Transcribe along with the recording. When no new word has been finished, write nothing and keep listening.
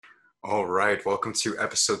All right, welcome to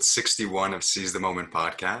episode 61 of Seize the Moment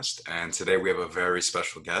podcast. And today we have a very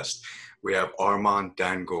special guest. We have Armand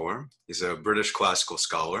Dangoor. He's a British classical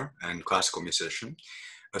scholar and classical musician,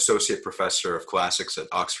 associate professor of classics at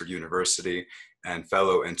Oxford University, and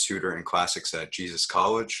fellow and tutor in classics at Jesus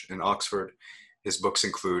College in Oxford. His books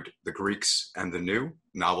include The Greeks and the New,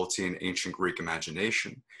 Novelty in Ancient Greek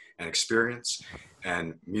Imagination and Experience,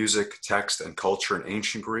 and Music, Text, and Culture in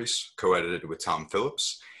Ancient Greece, co-edited with Tom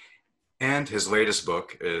Phillips. And his latest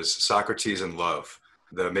book is Socrates in Love,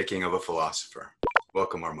 The Making of a Philosopher.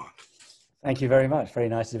 Welcome, Armand. Thank you very much. Very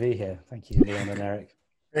nice to be here. Thank you, Leon and Eric.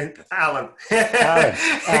 And Alan.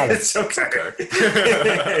 Alan. It's okay.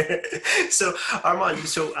 So Armand,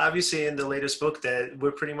 so obviously in the latest book that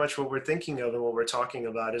we're pretty much what we're thinking of and what we're talking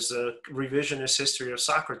about is the revisionist history of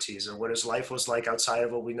Socrates and what his life was like outside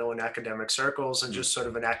of what we know in academic circles and just sort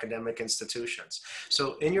of in academic institutions.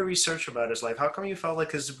 So in your research about his life, how come you felt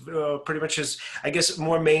like his pretty much his, I guess,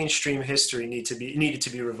 more mainstream history needed to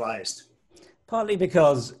be revised? Partly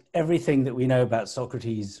because everything that we know about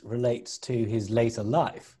Socrates relates to his later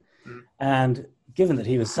life. And given that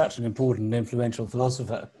he was such an important and influential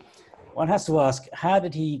philosopher, one has to ask, how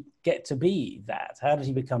did he get to be that? How did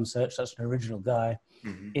he become such an original guy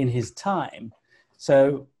in his time?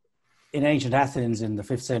 So in ancient Athens in the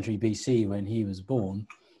 5th century BC, when he was born,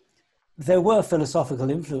 there were philosophical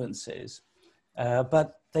influences,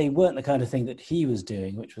 but they weren't the kind of thing that he was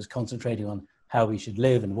doing, which was concentrating on how we should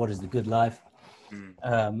live and what is the good life.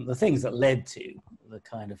 The things that led to the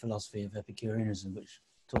kind of philosophy of Epicureanism, which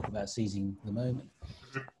talk about seizing the moment.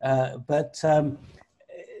 But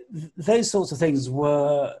those sorts of things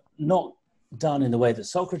were not done in the way that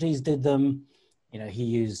Socrates did them. You know, he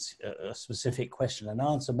used a specific question and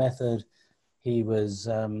answer method. He was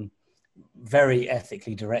very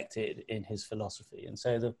ethically directed in his philosophy. And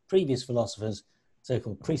so the previous philosophers,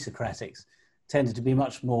 so-called pre-Socratics, tended to be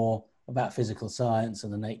much more about physical science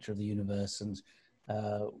and the nature of the universe and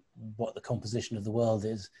what the composition of the world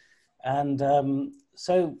is. And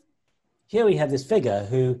so here we have this figure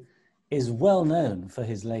who is well known for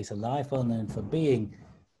his later life, well known for being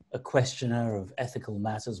a questioner of ethical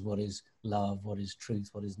matters. What is love? What is truth?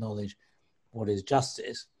 What is knowledge? What is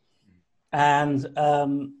justice? And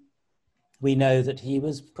we know that he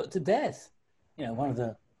was put to death. You know, one of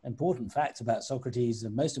the important facts about Socrates, the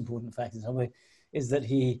most important fact in some way, is that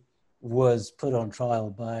he was put on trial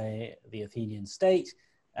by the Athenian state,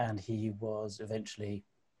 and he was eventually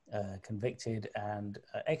convicted and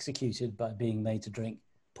executed by being made to drink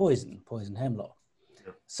poison hemlock.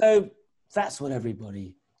 Yep. So that's what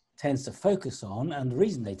everybody tends to focus on, and the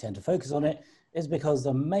reason they tend to focus on it is because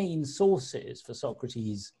the main sources for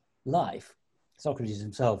Socrates' life, Socrates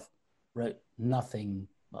himself wrote nothing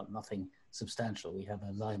substantial. We have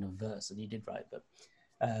a line of verse that he did write, but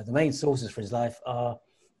the main sources for his life are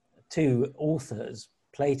two authors,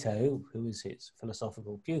 Plato, who was his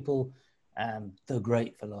philosophical pupil, and the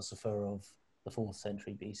great philosopher of the 4th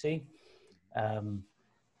century BC,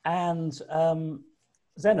 and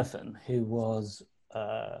Xenophon, who was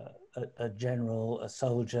a general, a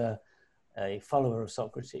soldier, a follower of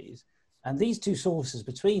Socrates. And these two sources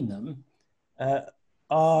between them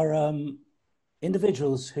are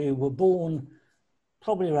individuals who were born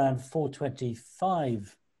probably around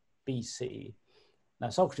 425 BC. Now,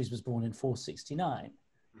 Socrates was born in 469.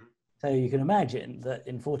 So you can imagine that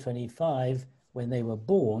in 425, when they were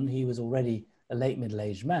born, he was already a late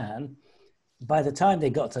middle-aged man. By the time they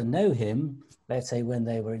got to know him, let's say when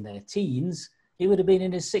they were in their teens, he would have been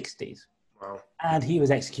in his 60s. Wow. And he was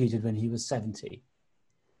executed when he was 70.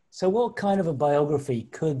 So what kind of a biography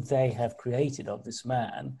could they have created of this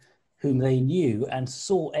man whom they knew and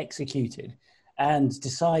saw executed and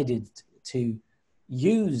decided to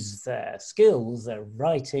use their skills, their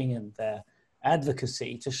writing and their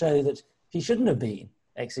advocacy to show that he shouldn't have been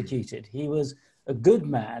executed? He was a good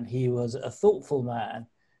man. He was a thoughtful man.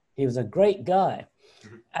 He was a great guy.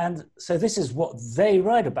 And so this is what they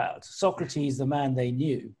write about, Socrates, the man they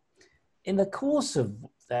knew. In the course of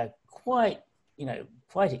their quite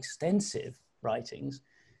extensive writings,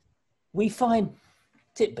 we find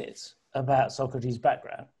tidbits about Socrates'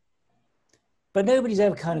 background. But nobody's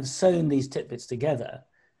ever kind of sewn these tidbits together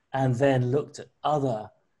and then looked at other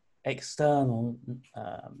external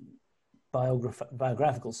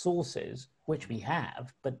biographical sources, which we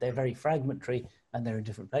have, but they're very fragmentary and they're in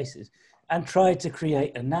different places, and tried to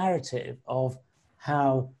create a narrative of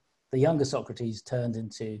how the younger Socrates turned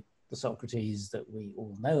into the Socrates that we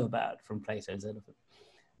all know about from Plato's Xenophon.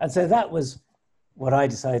 And so that was what I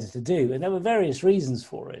decided to do. And there were various reasons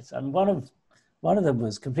for it. And one of them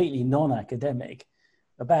was completely non-academic.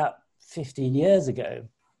 About 15 years ago,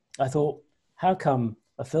 I thought, how come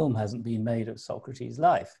a film hasn't been made of Socrates'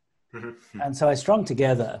 life? Mm-hmm. And so I strung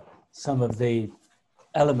together some of the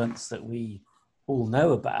elements that we all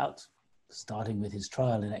know about, starting with his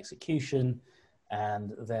trial and execution,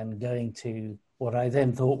 and then going to what I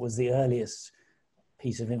then thought was the earliest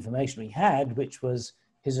piece of information we had, which was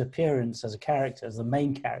his appearance as a character, as the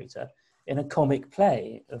main character, in a comic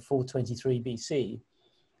play of 423 BC,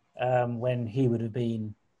 when he would have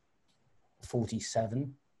been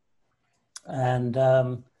 47. And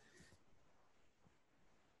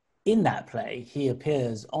in that play, he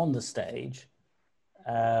appears on the stage,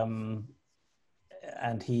 and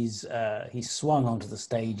he's swung onto the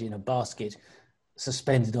stage in a basket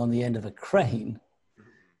suspended on the end of a crane.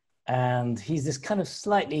 And he's this kind of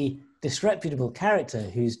slightly disreputable character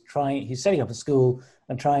who's setting up a school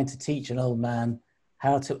and trying to teach an old man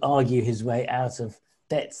how to argue his way out of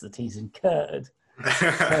debts that he's incurred.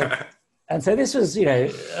 So this was,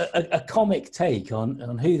 a comic take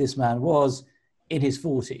on who this man was in his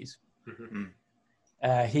 40s.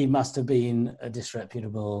 Mm-hmm. He must have been a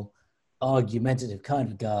disreputable, argumentative kind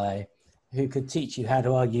of guy who could teach you how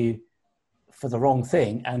to argue for the wrong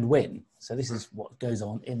thing and win. So this is what goes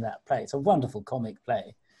on in that play. It's a wonderful comic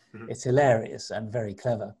play. Mm-hmm. It's hilarious and very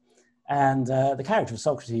clever. And the character of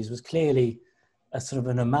Socrates was clearly a sort of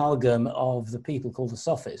an amalgam of the people called the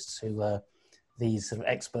Sophists, who were these sort of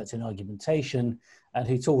experts in argumentation and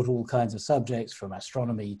who taught all kinds of subjects from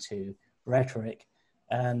astronomy to rhetoric,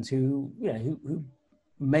 and who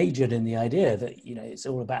majored in the idea that, it's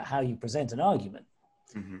all about how you present an argument.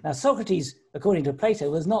 Mm-hmm. Now, Socrates, according to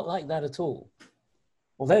Plato, was not like that at all.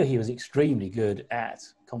 Although he was extremely good at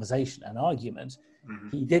conversation and argument, Mm-hmm.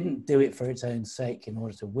 he didn't do it for its own sake in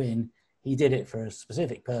order to win. He did it for a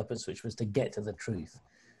specific purpose, which was to get to the truth,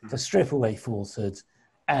 to strip away falsehoods,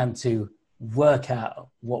 and to work out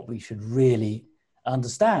what we should really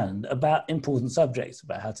understand about important subjects,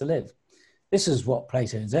 about how to live. This is what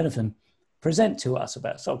Plato and Xenophon present to us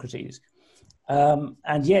about Socrates.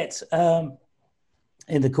 And yet,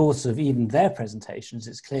 in the course of even their presentations,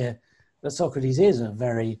 it's clear that Socrates is a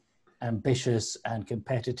very ambitious and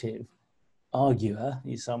competitive arguer.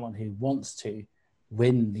 He's someone who wants to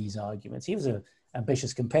win these arguments. He was an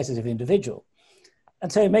ambitious, competitive individual.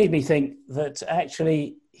 And so it made me think that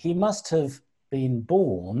actually he must have been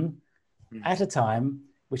born at a time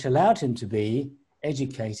which allowed him to be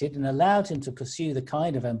educated and allowed him to pursue the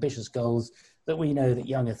kind of ambitious goals that we know that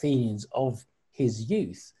young Athenians of his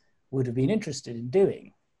youth would have been interested in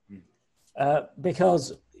doing.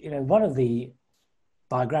 Because, one of the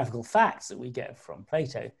biographical facts that we get from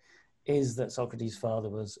Plato is that Socrates' father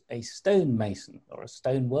was a stonemason or a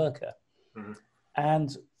stone worker. Mm-hmm.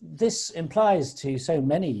 And this implies to so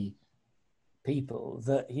many people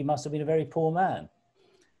that he must have been a very poor man.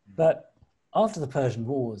 But after the Persian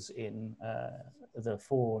Wars in the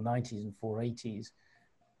 490s and 480s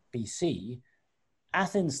BC,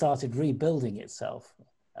 Athens started rebuilding itself.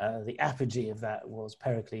 The apogee of that was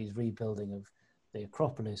Pericles' rebuilding of the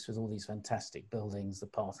Acropolis with all these fantastic buildings, the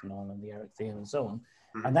Parthenon and the Erechtheion and so on.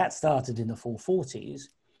 Mm-hmm. And that started in the 440s.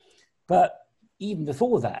 But even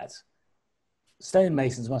before that,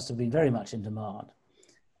 stonemasons must have been very much in demand.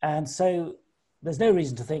 And so there's no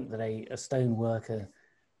reason to think that a stone worker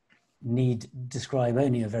need describe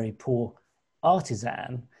only a very poor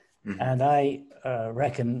artisan. Mm-hmm. And I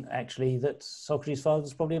reckon actually that Socrates' father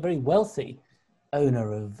was probably a very wealthy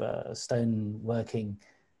owner of a stone working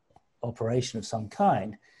operation of some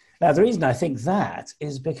kind. Now, the reason I think that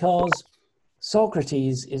is because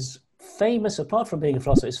Socrates is famous, apart from being a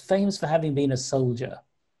philosopher, is famous for having been a soldier.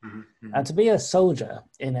 Mm-hmm. And to be a soldier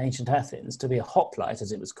in ancient Athens, to be a hoplite,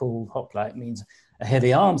 as it was called, hoplite means a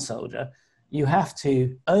heavy armed soldier, you have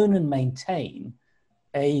to own and maintain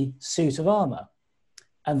a suit of armor.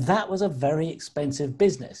 And that was a very expensive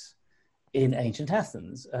business in ancient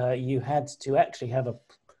Athens. You had to actually have a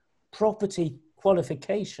property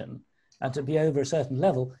qualification and to be over a certain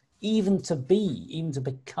level, even to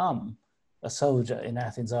become a soldier in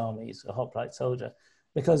Athens' armies, a hoplite soldier,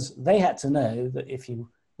 because they had to know that if you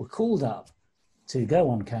were called up to go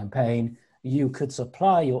on campaign, you could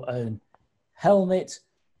supply your own helmet,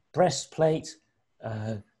 breastplate,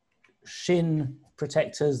 shin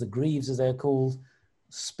protectors, the greaves as they're called,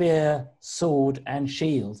 spear, sword, and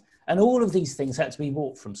shield. And all of these things had to be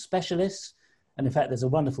bought from specialists. And in fact, there's a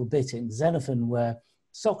wonderful bit in Xenophon where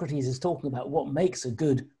Socrates is talking about what makes a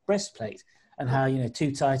good breastplate and how,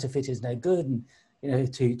 too tight a fit is no good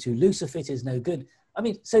and, too loose a fit is no good. I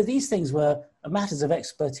mean, so these things were matters of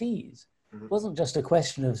expertise. Mm-hmm. It wasn't just a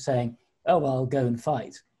question of saying, oh, well, I'll go and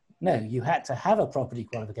fight. No, you had to have a property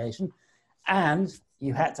qualification and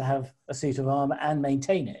you had to have a suit of armor and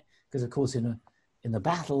maintain it, because of course in the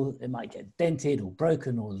battle it might get dented or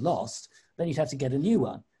broken or lost. Then you'd have to get a new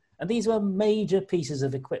one, and these were major pieces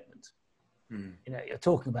of equipment. You're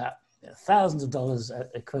talking about thousands of dollars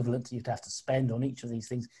equivalent you'd have to spend on each of these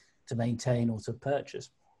things to maintain or to purchase.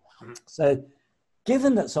 So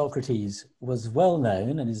given that Socrates was well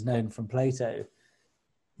known and is known from Plato,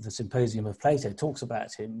 the Symposium of Plato talks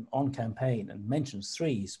about him on campaign and mentions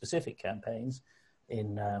 3 specific campaigns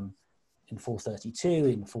in 432,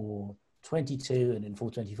 in 422, and in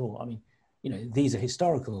 424. I mean, these are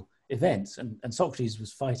historical events, and Socrates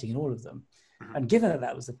was fighting in all of them. And given that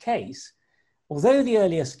that was the case, although the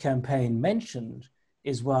earliest campaign mentioned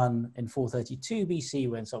is one in 432 BC,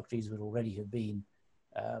 when Socrates would already have been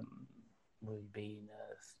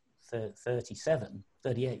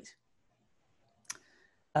 38.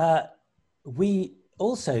 We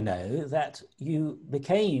also know that you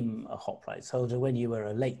became a hoplite soldier when you were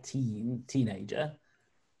a late teenager,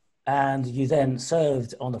 and you then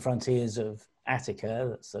served on the frontiers of Attica,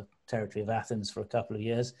 that's the territory of Athens, for a couple of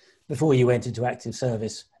years before you went into active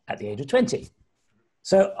service at the age of 20.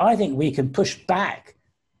 So I think we can push back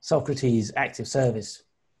Socrates' active service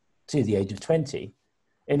to the age of 20,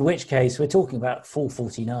 in which case we're talking about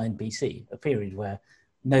 449 BC, a period where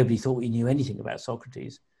nobody thought we knew anything about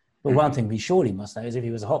Socrates. But one thing we surely must know is if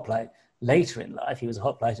he was a hoplite later in life, he was a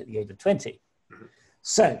hoplite at the age of 20.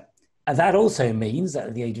 So, and that also means that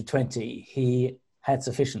at the age of 20, he had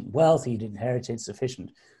sufficient wealth, he'd inherited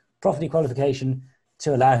sufficient property qualification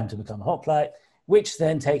to allow him to become a hoplite, which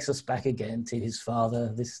then takes us back again to his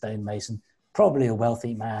father, this stonemason, probably a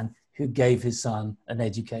wealthy man who gave his son an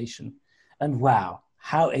education. And wow,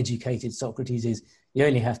 how educated Socrates is. You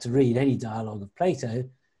only have to read any dialogue of Plato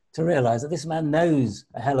to realize that this man knows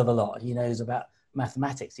a hell of a lot. He knows about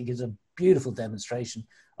mathematics. He gives a beautiful demonstration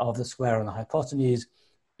of the square and the hypotenuse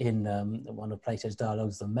in one of Plato's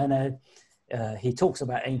dialogues, the Meno. He talks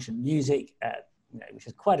about ancient music, which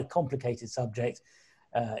is quite a complicated subject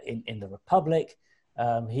in the Republic.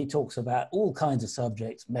 He talks about all kinds of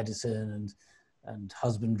subjects, medicine and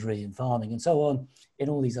husbandry and farming and so on, in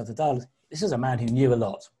all these other dialogues. This is a man who knew a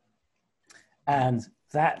lot. And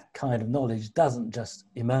that kind of knowledge doesn't just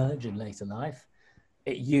emerge in later life.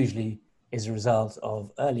 It usually is a result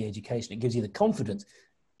of early education. It gives you the confidence.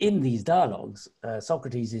 In these dialogues,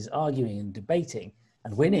 Socrates is arguing and debating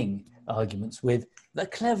and winning arguments with the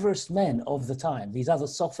cleverest men of the time. These other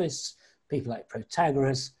sophists, people like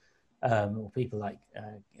Protagoras, or people like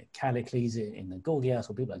Callicles in the Gorgias,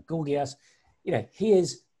 or people like Gorgias. He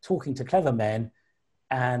is talking to clever men,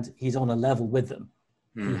 and he's on a level with them.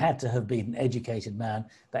 He had to have been an educated man.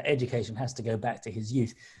 That education has to go back to his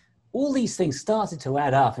youth. All these things started to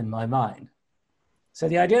add up in my mind. So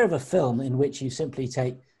the idea of a film in which you simply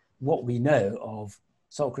take what we know of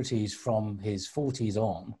Socrates from his 40s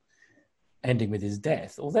on, ending with his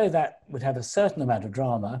death, although that would have a certain amount of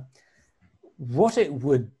drama, what it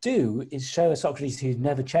would do is show a Socrates who's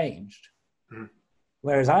never changed.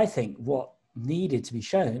 Whereas I think what needed to be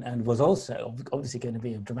shown, and was also obviously going to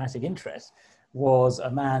be of dramatic interest, was a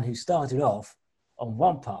man who started off on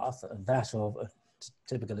one path, that of a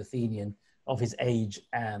typical Athenian of his age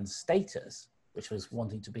and status, which was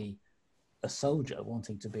wanting to be a soldier,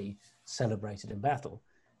 wanting to be celebrated in battle,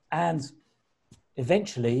 and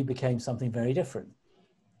eventually became something very different,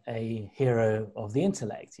 a hero of the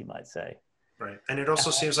intellect, you might say. Right. And it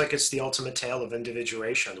also seems like it's the ultimate tale of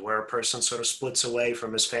individuation, where a person sort of splits away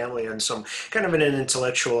from his family in some kind of in an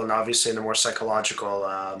intellectual and obviously in a more psychological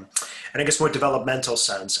and I guess more developmental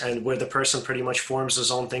sense, and where the person pretty much forms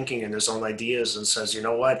his own thinking and his own ideas and says, you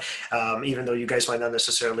know what, even though you guys might not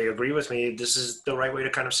necessarily agree with me, this is the right way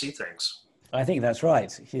to kind of see things. I think that's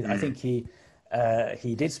right. I think he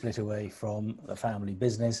did split away from the family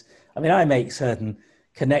business. I mean, I make certain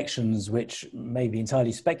connections which may be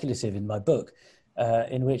entirely speculative in my book,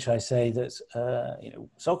 in which I say that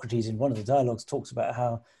Socrates in one of the dialogues talks about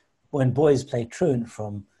how when boys play truant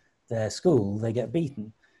from their school, they get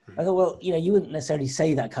beaten. I thought, well, you wouldn't necessarily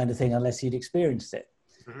say that kind of thing unless you'd experienced it.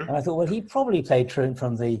 And I thought, well, he probably played truant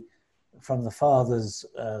from the father's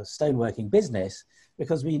stoneworking business,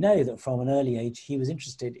 because we know that from an early age he was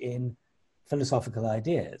interested in philosophical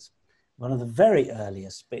ideas. One of the very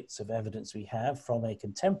earliest bits of evidence we have from a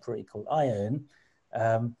contemporary called Ion,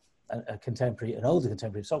 an older contemporary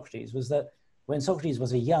of Socrates, was that when Socrates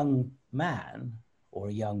was a young man, or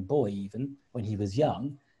a young boy even, when he was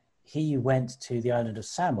young, he went to the island of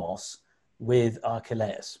Samos with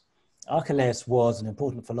Archelaus. Archelaus was an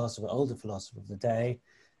important philosopher, older philosopher of the day,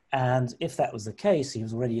 and if that was the case, he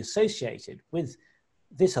was already associated with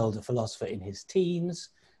this older philosopher in his teens,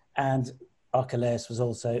 and Archelaus was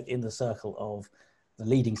also in the circle of the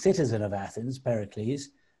leading citizen of Athens, Pericles.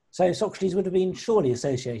 So Socrates would have been surely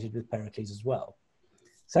associated with Pericles as well.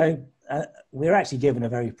 So we're actually given a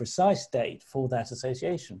very precise date for that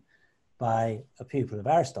association by a pupil of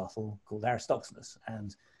Aristotle called Aristoxenus.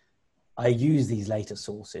 And I use these later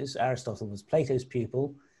sources. Aristotle was Plato's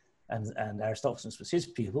pupil, and Aristoxenus was his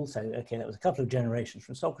pupil. So, okay, that was a couple of generations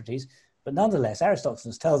from Socrates. But nonetheless,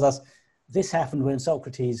 Aristoxenus tells us this happened when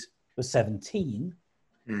Socrates was 17.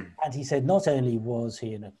 And he said not only was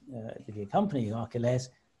he in did he accompany Archelaus,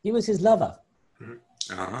 he was his lover.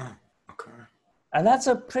 Okay. And that's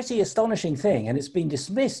a pretty astonishing thing. And it's been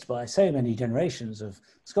dismissed by so many generations of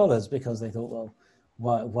scholars because they thought, well,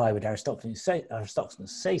 why would Aristoxenus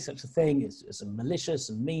say such a thing? It's malicious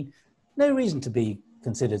and mean. No reason to be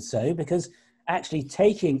considered so, because actually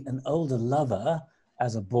taking an older lover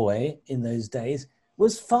as a boy in those days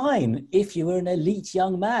was fine if you were an elite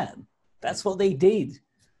young man. That's what they did.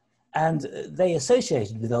 And they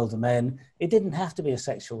associated with older men. It didn't have to be a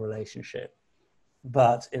sexual relationship.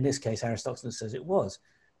 But in this case, Aristoxenus says it was.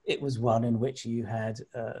 It was one in which you had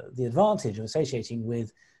the advantage of associating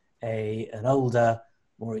with an older,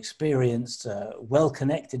 more experienced,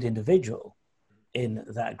 well-connected individual in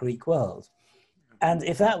that Greek world. And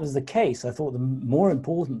if that was the case, I thought the more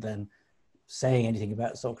important than saying anything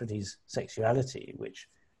about Socrates' sexuality, which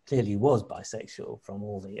clearly was bisexual from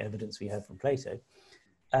all the evidence we have from Plato,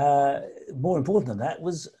 more important than that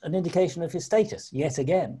was an indication of his status. Yet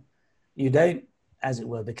again, you don't, as it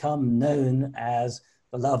were, become known as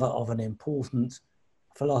the lover of an important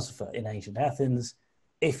philosopher in ancient Athens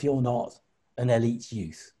if you're not an elite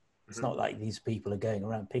youth. It's not like these people are going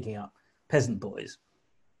around picking up peasant boys.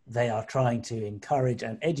 They are trying to encourage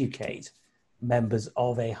and educate members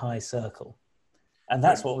of a high circle. And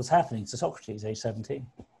that's what was happening to Socrates, age 17.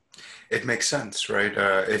 It makes sense, right?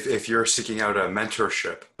 If you're seeking out a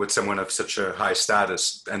mentorship with someone of such a high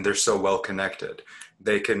status and they're so well connected,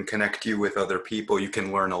 they can connect you with other people. You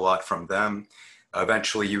can learn a lot from them.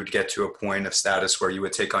 Eventually, you would get to a point of status where you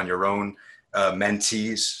would take on your own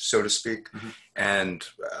mentees, so to speak. And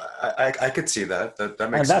I could see that. That makes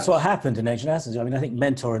sense. And that's what happened in ancient Athens. I mean, I think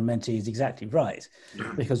mentor and mentee is exactly right.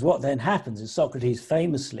 Because what then happens is Socrates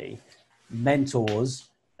famously mentors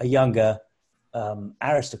a younger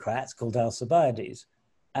aristocrat called Alcibiades.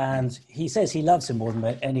 And he says he loves him more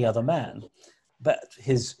than any other man. But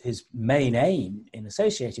his main aim in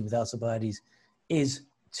associating with Alcibiades is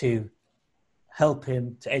to help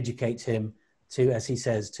him, to educate him, to, as he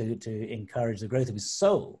says, to encourage the growth of his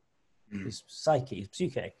soul, his psyche, his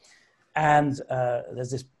psyche. And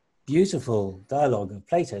there's this beautiful dialogue of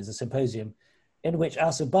Plato's, the Symposium, in which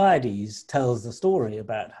Alcibiades tells the story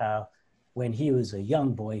about how when he was a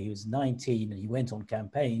young boy, he was 19, and he went on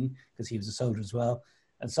campaign because he was a soldier as well,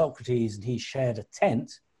 and Socrates and he shared a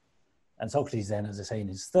tent. And Socrates then, as I say, in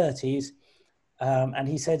his 30s, and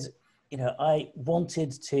he said, I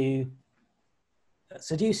wanted to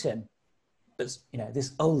seduce him, but,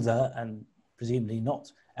 this older and presumably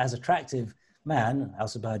not as attractive man,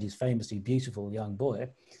 Alcibiades, famously beautiful young boy,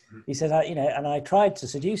 he said, and I tried to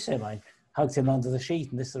seduce him. I hugged him under the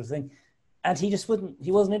sheet and this sort of thing, and he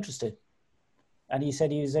wasn't interested. And he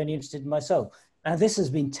said he was only interested in my soul. And this has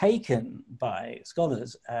been taken by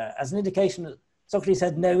scholars as an indication that Socrates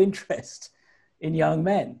had no interest in young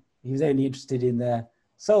men. He was only interested in their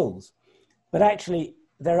souls. But actually,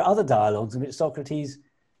 there are other dialogues in which Socrates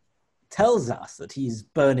tells us that he's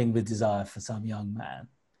burning with desire for some young man.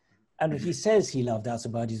 And he says he loved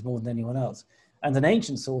Alcibiades more than anyone else. And an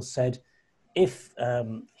ancient source said if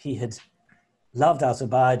he had loved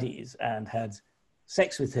Alcibiades and had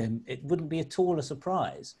sex with him, it wouldn't be at all a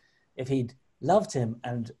surprise. If he'd loved him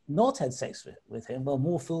and not had sex with him, well,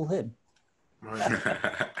 more fool him.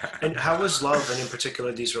 And how was love, and in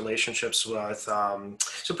particular these relationships with,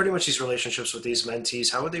 so pretty much these relationships with these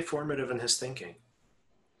mentees, how were they formative in his thinking?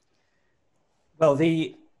 Well,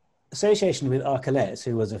 the association with Archelaus,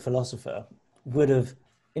 who was a philosopher, would have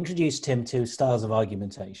introduced him to styles of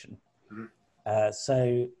argumentation.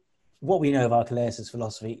 So what we know of Archelaus'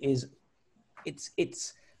 philosophy is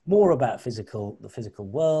it's more about the physical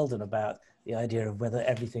world and about the idea of whether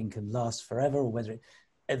everything can last forever or whether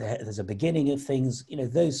there's a beginning of things,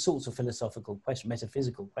 those sorts of philosophical questions,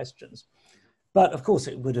 metaphysical questions. But of course,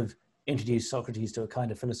 it would have introduced Socrates to a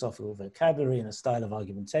kind of philosophical vocabulary and a style of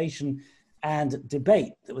argumentation and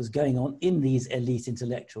debate that was going on in these elite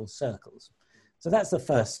intellectual circles. So that's the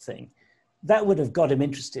first thing. That would have got him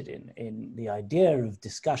interested in the idea of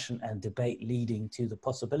discussion and debate leading to the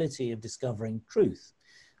possibility of discovering truth.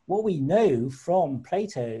 What we know from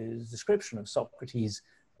Plato's description of Socrates'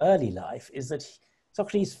 early life is that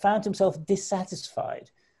Socrates found himself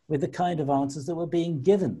dissatisfied with the kind of answers that were being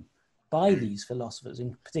given by these philosophers,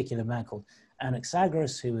 in particular a man called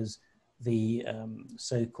Anaxagoras, who was the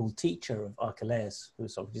so-called teacher of Archelaus, who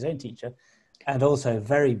was Socrates' own teacher, and also a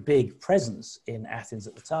very big presence in Athens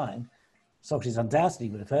at the time. Socrates undoubtedly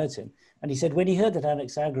would have heard him. And he said when he heard that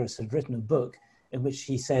Anaxagoras had written a book in which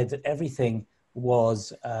he said that everything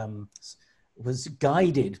was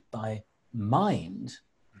guided by mind,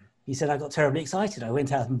 he said, I got terribly excited. I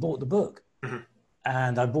went out and bought the book. Mm-hmm.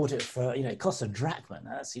 And I bought it for, it cost a drachma.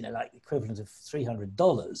 That's, like the equivalent of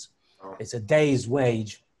 $300. Oh. It's a day's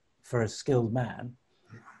wage for a skilled man.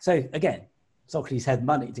 So again, Socrates had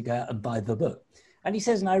money to go out and buy the book. And he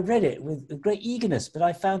says, and I read it with great eagerness, but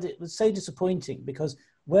I found it was so disappointing because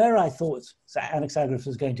where I thought Anaxagoras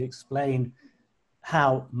was going to explain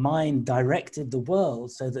how mind directed the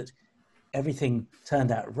world so that everything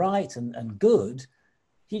turned out right and good,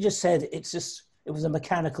 he just said it was a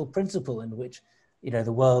mechanical principle in which,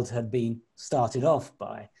 the world had been started off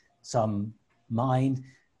by some mind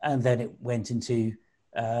and then it went into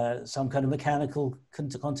some kind of mechanical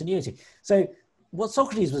continuity. So what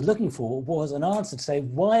Socrates was looking for was an answer to say,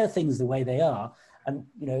 why are things the way they are? And,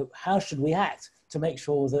 how should we act to make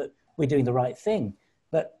sure that we're doing the right thing?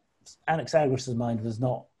 But Anaxagoras' mind was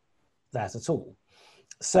not that at all.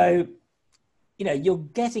 So, you're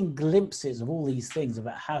getting glimpses of all these things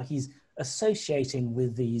about how he's associating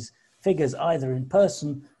with these figures, either in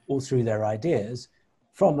person or through their ideas,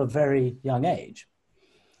 from a very young age.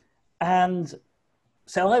 And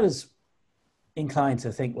so I was inclined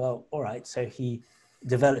to think, well, all right, so he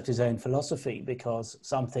developed his own philosophy because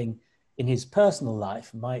something in his personal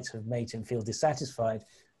life might have made him feel dissatisfied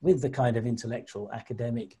with the kind of intellectual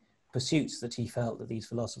academic pursuits that he felt that these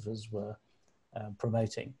philosophers were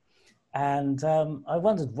promoting. And I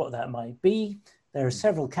wondered what that might be. There are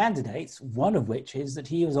several candidates, one of which is that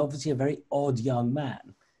he was obviously a very odd young man.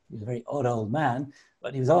 He was a very odd old man,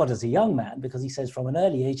 but he was odd as a young man because he says from an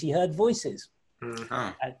early age he heard voices.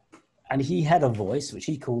 Mm-hmm. And he had a voice which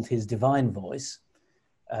he called his divine voice.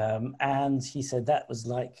 And he said that was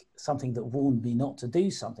like something that warned me not to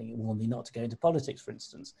do something. It warned me not to go into politics, for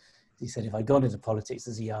instance. He said if I'd gone into politics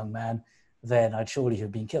as a young man, then I'd surely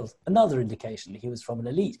have been killed. Another indication he was from an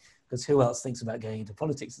elite, because who else thinks about going into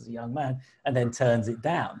politics as a young man and then turns it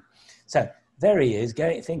down? So there he is,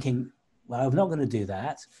 thinking, well, I'm not going to do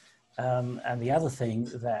that. And the other thing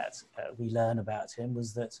that we learn about him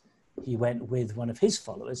was that he went with one of his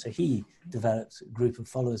followers. So he developed a group of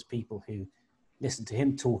followers, people who listened to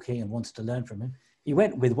him talking and wanted to learn from him. He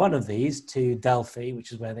went with one of these to Delphi,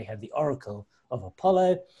 which is where they had the oracle of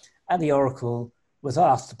Apollo. And the oracle was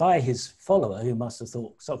asked by his follower, who must have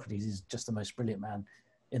thought Socrates is just the most brilliant man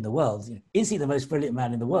in the world. Is he the most brilliant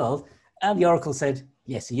man in the world? And the oracle said,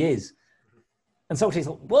 yes, he is. And Socrates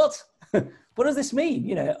thought, what? What does this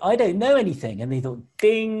mean? I don't know anything. And he thought,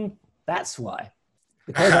 ding, that's why.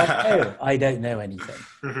 Because I don't know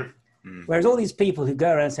anything. Whereas all these people who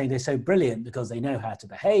go around saying they're so brilliant because they know how to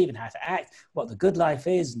behave and how to act, what the good life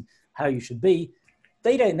is and how you should be,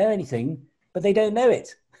 they don't know anything, but they don't know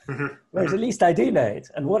it. Whereas at least I do know it.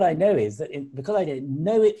 And what I know is that because I don't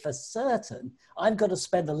know it for certain, I've got to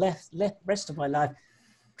spend the rest of my life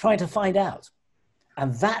trying to find out.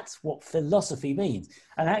 And that's what philosophy means.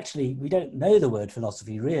 And actually, we don't know the word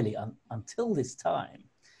philosophy really until this time.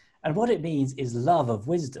 And what it means is love of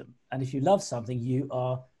wisdom. And if you love something, you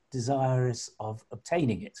are desirous of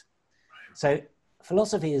obtaining it. So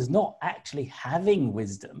philosophy is not actually having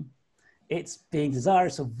wisdom. It's being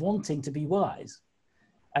desirous of wanting to be wise.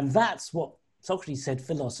 And that's what Socrates said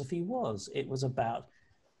philosophy was. It was about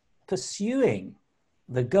pursuing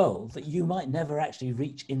the goal that you might never actually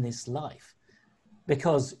reach in this life,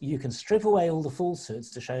 because you can strip away all the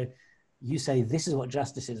falsehoods to show, you say, this is what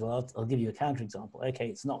justice is. Well, I'll give you a counterexample. Okay,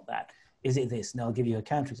 it's not that. Is it this? No, I'll give you a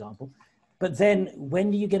counterexample. But then when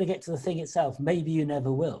are you going to get to the thing itself? Maybe you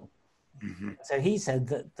never will. Mm-hmm. So he said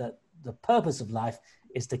that the purpose of life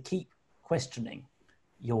is to keep questioning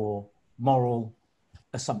your moral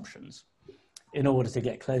assumptions in order to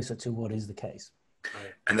get closer to what is the case.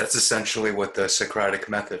 And that's essentially what the Socratic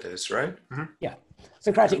method is, right? Mm-hmm. Yeah.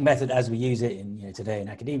 Socratic method, as we use it in today in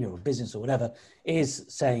academia or business or whatever, is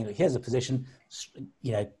saying, look, here's a position,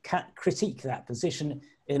 critique that position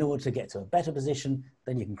in order to get to a better position,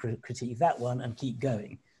 then you can critique that one and keep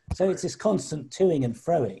going. So it's this constant toing and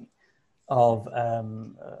froing of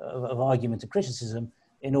argument and criticism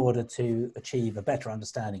in order to achieve a better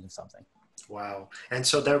understanding of something. Wow. And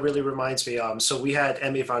so that really reminds me, so we had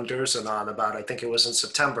Emmy van Deurzen on about, I think it was in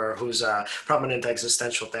September, who's a prominent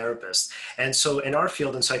existential therapist. And so in our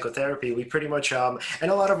field in psychotherapy, we pretty much, and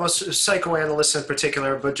a lot of us psychoanalysts in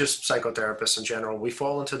particular, but just psychotherapists in general, we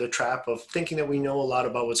fall into the trap of thinking that we know a lot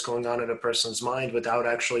about what's going on in a person's mind without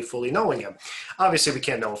actually fully knowing him. Obviously, we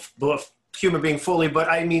can't know human being fully, but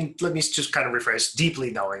I mean, let me just kind of rephrase,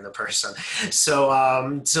 deeply knowing the person.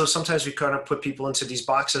 So sometimes we kind of put people into these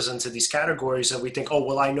boxes, into these categories, and we think, oh,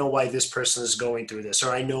 well, I know why this person is going through this,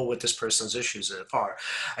 or I know what this person's issues are.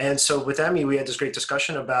 And so with Emmy, we had this great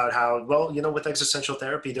discussion about how, well, you know, with existential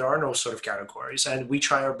therapy, there are no sort of categories, and we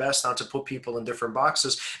try our best not to put people in different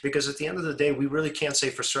boxes, because at the end of the day, we really can't say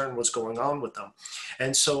for certain what's going on with them.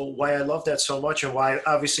 And so why I love that so much, and why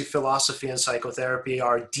obviously philosophy and psychotherapy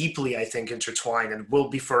are deeply, I think, intertwined and will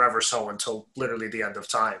be forever so until literally the end of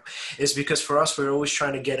time, is because for us, we're always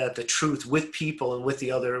trying to get at the truth with people and with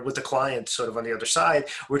the client sort of on the other side.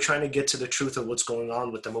 We're trying to get to the truth of what's going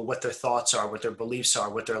on with them, or what their thoughts are, what their beliefs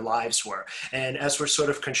are, what their lives were. And as we're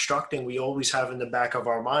sort of constructing, we always have in the back of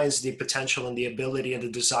our minds the potential and the ability and the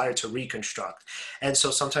desire to reconstruct. And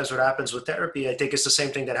so sometimes what happens with therapy, I think, is the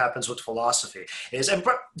same thing that happens with philosophy, and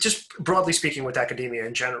just broadly speaking with academia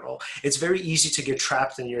in general, it's very easy to get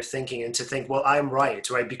trapped in your thinking and to think, well, I'm right,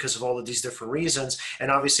 because of all of these different reasons.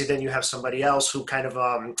 And obviously then you have somebody else who kind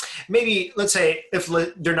of maybe, let's say, if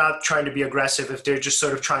they're not trying to be aggressive, if they're just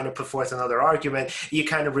sort of trying to put forth another argument, you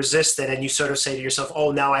kind of resist it, and you sort of say to yourself,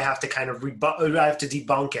 oh, now I have to kind of I have to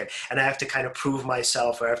debunk it, and I have to kind of prove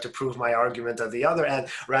myself, or I have to prove my argument on the other end,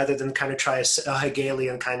 rather than kind of try a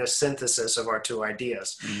Hegelian kind of synthesis of our two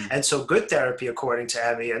ideas. Mm-hmm. And so good therapy, according to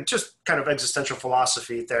Emmy, and just kind of existential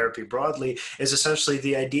philosophy therapy broadly, is essentially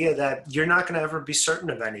the idea that you're not going to ever be certain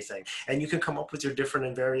of anything, and you can come up with your different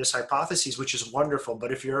and various hypotheses, which is wonderful,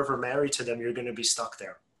 but if you're ever married to them, you're going to be stuck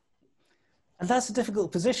there. And that's a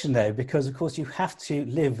difficult position, though, because of course you have to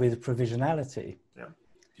live with provisionality. Yeah.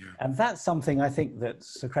 Yeah. And that's something I think that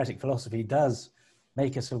Socratic philosophy does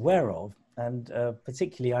make us aware of, and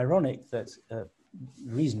particularly ironic that the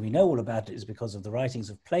reason we know all about it is because of the writings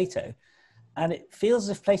of Plato. And it feels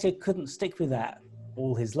as if Plato couldn't stick with that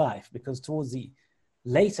all his life, because towards the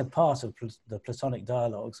later part of the Platonic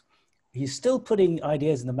dialogues, he's still putting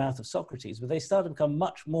ideas in the mouth of Socrates, but they start to become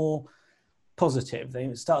much more positive.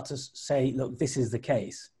 They start to say, look, this is the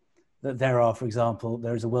case, that there are, for example,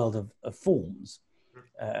 there is a world of forms,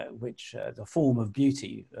 which the form of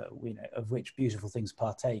beauty, of which beautiful things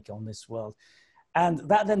partake on this world. And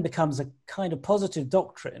that then becomes a kind of positive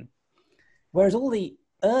doctrine, whereas all the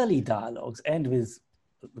early dialogues end with,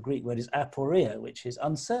 the Greek word is aporia, which is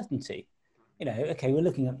uncertainty. Okay, we're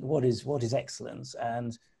looking at what is excellence,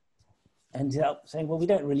 and ended up saying, well, we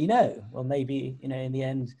don't really know. Well, maybe, in the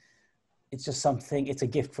end, it's just something, it's a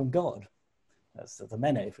gift from God. That's the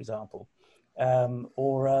Meno, for example.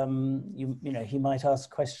 He might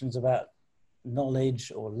ask questions about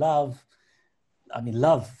knowledge or love. I mean,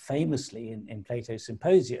 love famously in Plato's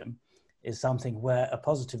Symposium is something where a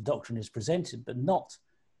positive doctrine is presented, but not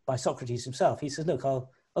by Socrates himself. He says, look,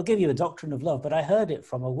 I'll give you a doctrine of love, but I heard it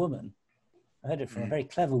from a woman. I heard it from a very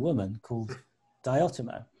clever woman called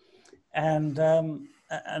Diotima. And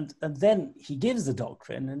then he gives the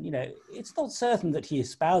doctrine, and, it's not certain that he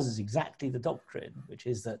espouses exactly the doctrine, which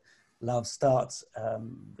is that love starts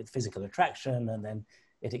with physical attraction, and then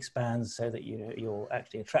it expands so that you're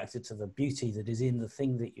actually attracted to the beauty that is in the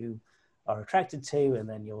thing that you are attracted to, and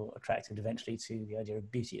then you're attracted eventually to the idea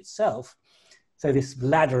of beauty itself. So this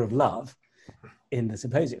ladder of love in the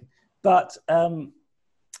Symposium. But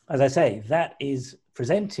as I say, that is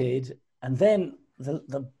presented, and then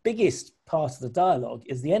the biggest part of the dialogue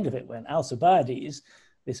is the end of it, when Alcibiades,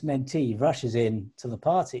 this mentee, rushes in to the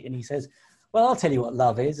party, and he says, well, I'll tell you what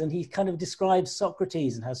love is. And he kind of describes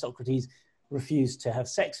Socrates and how Socrates refused to have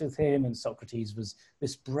sex with him, and Socrates was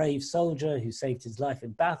this brave soldier who saved his life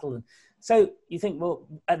in battle. And so you think, well,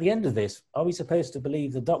 at the end of this, are we supposed to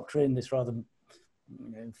believe the doctrine, this rather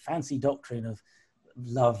fancy doctrine of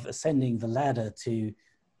love ascending the ladder to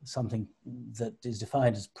something that is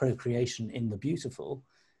defined as procreation in the beautiful,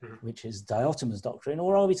 which is Diotima's doctrine?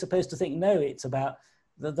 Or are we supposed to think, no, it's about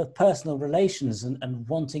the personal relations and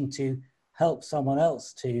wanting to help someone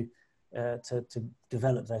else to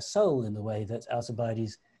develop their soul in the way that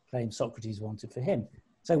Alcibiades claims Socrates wanted for him?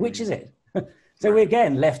 So which is it? So we're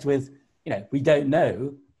again left with, we don't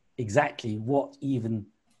know exactly what even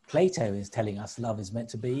Plato is telling us love is meant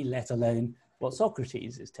to be, let alone what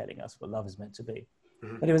Socrates is telling us what love is meant to be.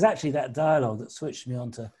 But it was actually that dialogue that switched me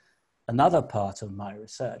onto another part of my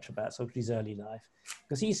research about Socrates' early life,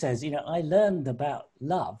 because he says, I learned about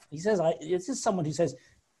love. He says, this is someone who says,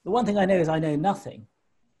 the one thing I know is I know nothing.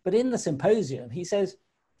 But in the symposium, he says,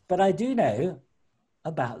 but I do know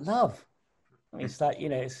about love. I mean, it's like,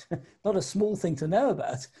 it's not a small thing to know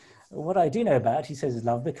about. What I do know about, he says, is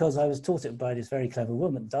love, because I was taught it by this very clever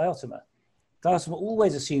woman, Diotima. Diotima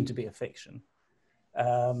always assumed to be a fiction,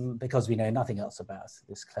 because we know nothing else about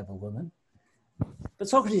this clever woman. But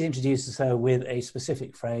Socrates introduces her with a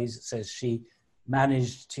specific phrase. It says she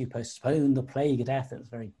managed to postpone the plague at Athens.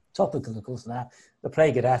 Very topical, of course, now. The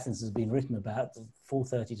plague at Athens has been written about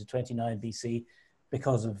 430 to 29 BC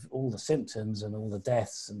because of all the symptoms and all the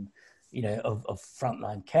deaths and, of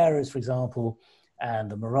frontline carers, for example, and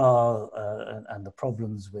the morale and the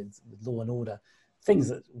problems with law and order, things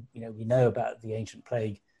that, we know about the ancient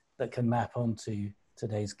plague that can map onto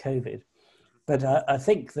today's COVID. But I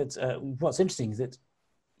think that what's interesting is that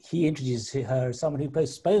he introduces her as someone who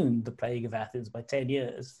postponed the plague of Athens by 10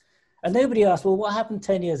 years. And nobody asked, well, what happened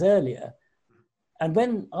 10 years earlier? And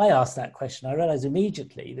when I asked that question, I realized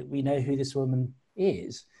immediately that we know who this woman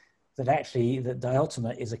is, that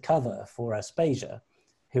Diotima is a cover for Aspasia,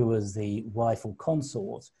 who was the wife or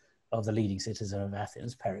consort of the leading citizen of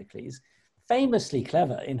Athens, Pericles, famously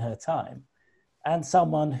clever in her time, and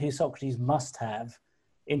someone who Socrates must have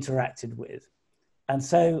interacted with. And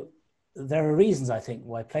so there are reasons, I think,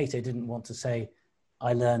 why Plato didn't want to say,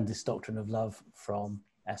 I learned this doctrine of love from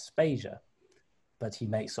Aspasia, but he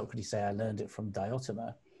makes Socrates say, I learned it from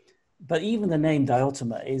Diotima. But even the name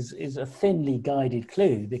Diotima is a thinly guided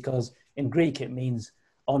clue, because in Greek it means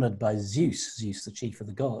honored by Zeus, the chief of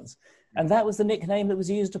the gods. And that was the nickname that was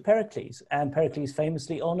used of Pericles, and Pericles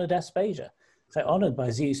famously honored Aspasia. So honored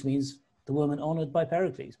by Zeus means the woman honored by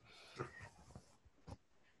Pericles.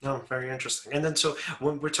 Oh, very interesting. And then, so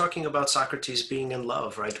when we're talking about Socrates being in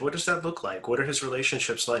love, right, what does that look like? What are his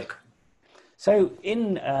relationships like? So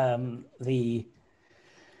in the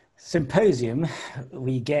symposium,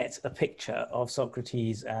 we get a picture of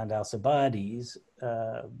Socrates and Alcibiades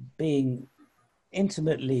being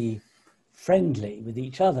intimately friendly with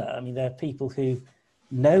each other. I mean, they're people who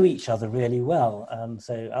know each other really well.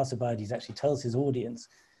 So Alcibiades actually tells his audience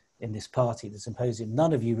in this party, the symposium,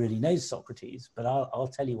 none of you really knows Socrates, but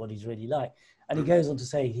I'll tell you what he's really like. And he goes on to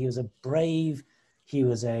say he was a brave, he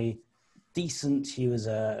was a decent, he was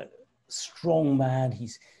a strong man.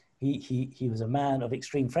 He was a man of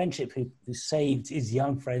extreme friendship who saved his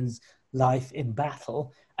young friend's life in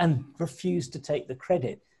battle and refused to take the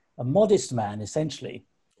credit. A modest man, essentially.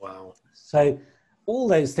 Wow. So all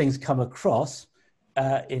those things come across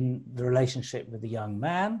in the relationship with the young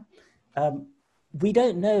man. We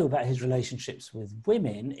don't know about his relationships with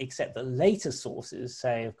women, except that later sources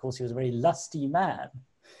say, of course, he was a very lusty man.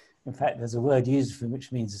 In fact, there's a word used for him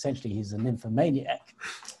which means essentially he's a nymphomaniac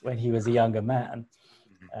when he was a younger man.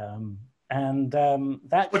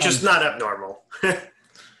 Which is not abnormal.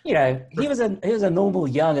 He was a normal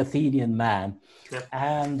young Athenian man. Yeah.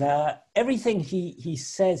 And everything he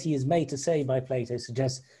says he is made to say by Plato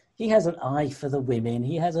suggests he has an eye for the women,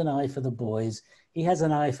 he has an eye for the boys, he has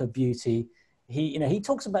an eye for beauty. He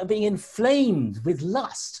talks about being inflamed with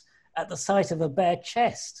lust at the sight of a bare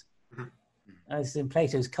chest. As in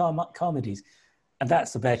Plato's Charmides, and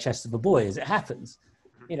that's the bare chest of a boy as it happens.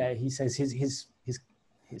 He says his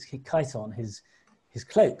chiton, his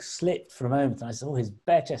cloak slipped for a moment, and I saw his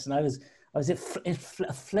bare chest, and I was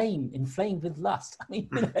inflamed with lust. I mean,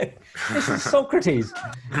 this is Socrates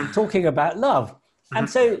talking about love. And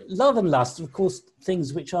so love and lust, of course,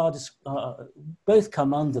 things which are both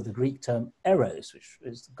come under the Greek term eros, which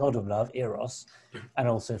is the god of love, eros, and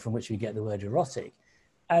also from which we get the word erotic.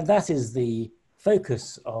 And that is the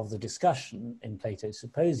focus of the discussion in Plato's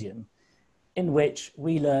Symposium, in which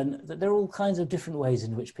we learn that there are all kinds of different ways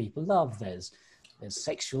in which people love. There's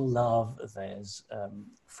sexual love, there's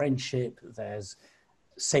friendship, there's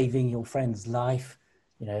saving your friend's life,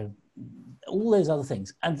 all those other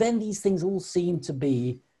things. And then these things all seem to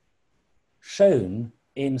be shown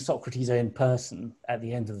in Socrates' own person at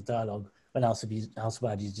the end of the dialogue when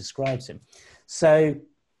Alcibiades describes him. So,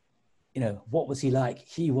 what was he like?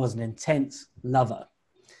 He was an intense lover.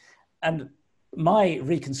 And my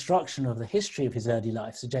reconstruction of the history of his early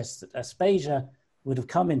life suggests that Aspasia would have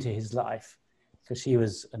come into his life because she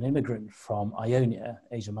was an immigrant from Ionia,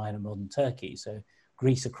 Asia Minor, modern Turkey, so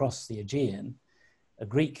Greece across the Aegean, a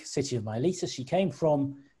Greek city of Miletus. She came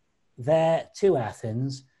from there to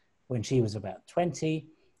Athens when she was about 20.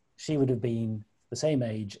 She would have been the same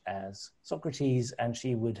age as Socrates, and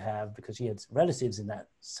she would have, because she had relatives in that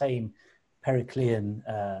same Periclean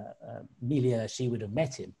milieu, she would have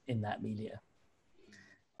met him in that milieu.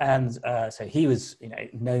 And so he was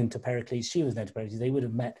known to Pericles, she was known to Pericles, they would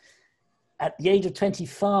have met. At the age of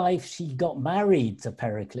 25, she got married to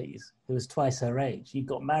Pericles, who was twice her age. She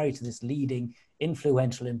got married to this leading,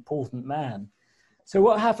 influential, important man. So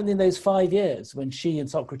what happened in those 5 years when she and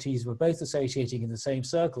Socrates were both associating in the same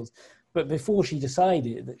circles, but before she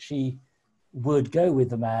decided that she would go with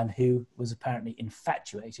the man who was apparently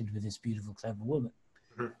infatuated with this beautiful, clever woman?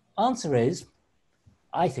 Mm-hmm. Answer is,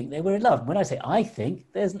 I think they were in love. When I say I think,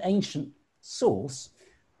 there's an ancient source,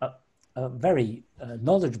 a very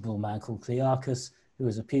knowledgeable man called Clearchus, who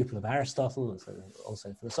was a pupil of Aristotle,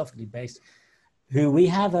 also philosophically based, who we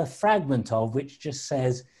have a fragment of which just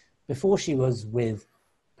says, before she was with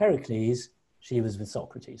Pericles, she was with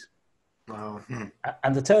Socrates. Wow.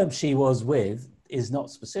 And the term she was with is not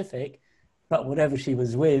specific, but whatever she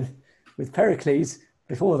was with Pericles,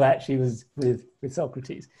 before that she was with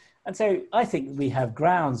Socrates. And so I think we have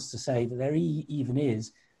grounds to say that there even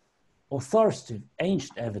is authoritative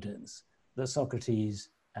ancient evidence that Socrates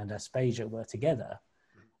and Aspasia were together.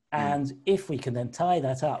 And if we can then tie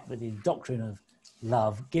that up with the doctrine of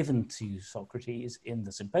love given to Socrates in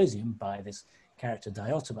the Symposium by this character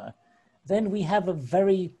Diotima, then we have a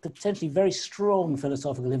potentially very strong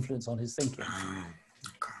philosophical influence on his thinking.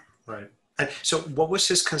 Right. And so what was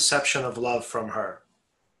his conception of love from her?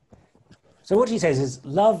 So what he says is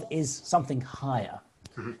love is something higher.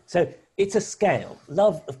 Mm-hmm. So it's a scale.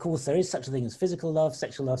 Love, of course, there is such a thing as physical love,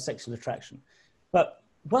 sexual attraction. But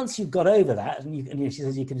once you've got over that, and she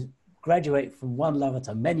says you can graduate from one lover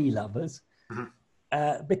to many lovers, mm-hmm.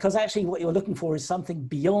 Because actually what you're looking for is something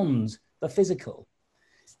beyond the physical.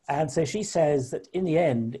 And so she says that in the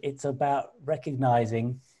end, it's about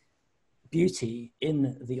recognizing beauty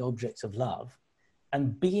in the object of love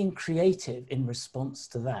and being creative in response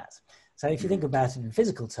to that. So if you think about it in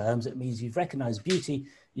physical terms, it means you've recognized beauty,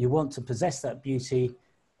 you want to possess that beauty,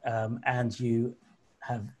 and you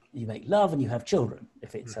make love and you have children,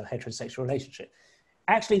 if it's a heterosexual relationship.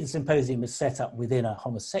 Actually, the Symposium is set up within a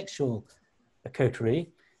homosexual coterie.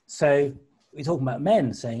 So we're talking about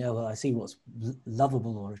men saying, oh, well, I see what's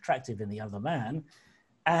lovable or attractive in the other man.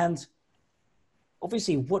 And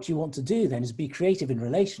obviously what you want to do then is be creative in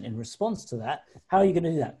response to that. How are you going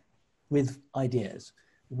to do that? With ideas,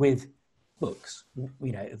 with books.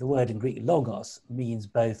 The word in Greek logos means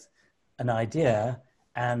both an idea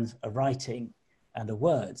and a writing and a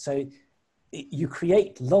word. So you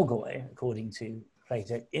create logoi, according to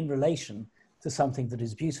Plato, in relation to something that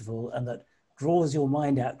is beautiful and that draws your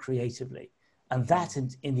mind out creatively. And that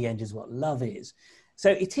in the end is what love is.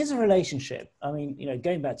 So it is a relationship. I mean,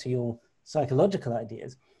 going back to your psychological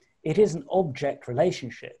ideas, it is an object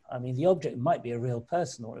relationship. I mean, the object might be a real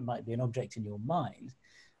person or it might be an object in your mind,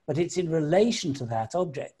 but it's in relation to that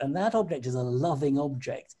object. And that object is a loving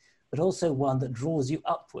object, but also one that draws you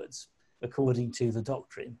upwards, according to the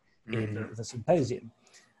doctrine in the Symposium.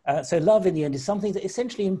 So love in the end is something that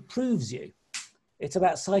essentially improves you. It's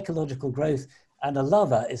about psychological growth, and a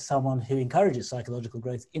lover is someone who encourages psychological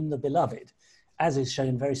growth in the beloved, as is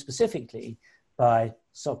shown very specifically by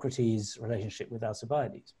Socrates' relationship with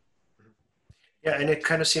Alcibiades. Yeah, and it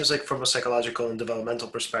kind of seems like from a psychological and developmental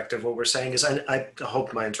perspective, what we're saying is, and I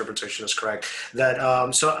hope my interpretation is correct, that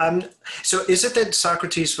so is it that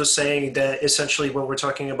Socrates was saying that essentially when we're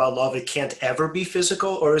talking about love, it can't ever be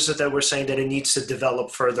physical, or is it that we're saying that it needs to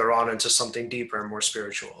develop further on into something deeper and more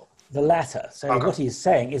spiritual? The latter. So what he's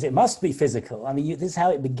saying is it must be physical. I mean, this is how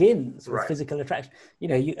it begins with physical attraction.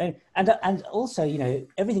 And also,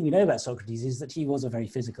 everything we know about Socrates is that he was a very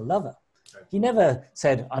physical lover. He never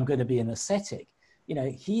said, I'm going to be an ascetic.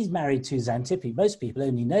 He's married to Xantippe. Most people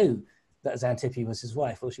only know that Xantippe was his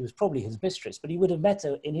wife, or she was probably his mistress, but he would have met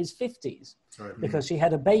her in his 50s because she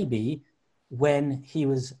had a baby when he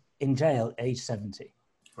was in jail, age 70.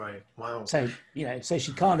 Right. Wow. So, so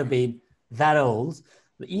she can't have been that old.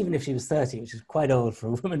 But even if she was 30, which is quite old for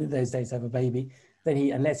a woman in those days to have a baby, then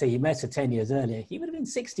and let's say he met her 10 years earlier, he would have been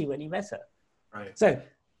 60 when he met her. Right. So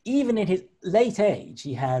even in his late age,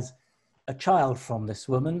 he has a child from this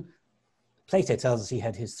woman. Plato tells us he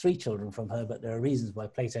had his 3 children from her, but there are reasons why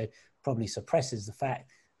Plato probably suppresses the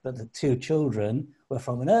fact that the 2 children were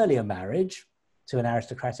from an earlier marriage to an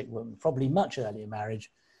aristocratic woman, probably much earlier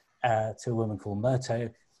marriage to a woman called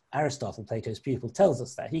Myrto. Aristotle, Plato's pupil, tells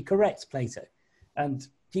us that. He corrects Plato. And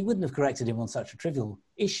he wouldn't have corrected him on such a trivial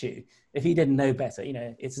issue if he didn't know better.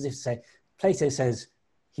 It's as if to say, Plato says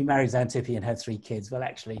he married Xantippe and had 3 kids. Well,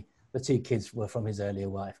 actually, the 2 kids were from his earlier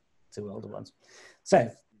wife, 2 older ones.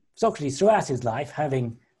 So Socrates, throughout his life,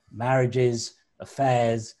 having marriages,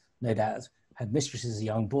 affairs, no doubt, had mistresses as a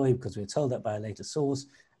young boy, because we're told that by a later source,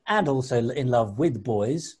 and also in love with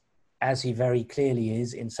boys, as he very clearly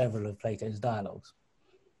is in several of Plato's dialogues.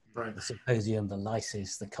 Right. The Symposium, the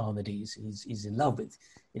Lysis, the Charmides. He's in love with,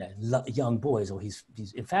 young boys, or he's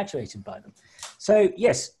infatuated by them. So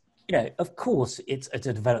yes, of course it's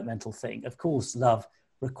a developmental thing. Of course, love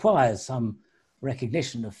requires some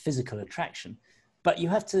recognition of physical attraction, but you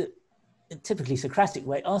have to, in a typically Socratic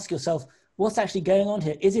way, ask yourself, what's actually going on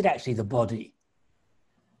here? Is it actually the body?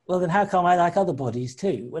 Well, then how come I like other bodies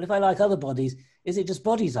too? Well, if I like other bodies, is it just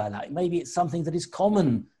bodies I like? Maybe it's something that is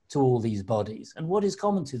common to all these bodies. And what is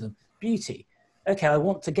common to them? Beauty. Okay, I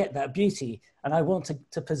want to get that beauty and I want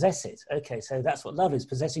to possess it. Okay, so that's what love is,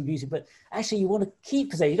 possessing beauty. But actually you want to keep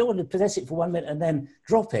possessing. You don't want to possess it for 1 minute and then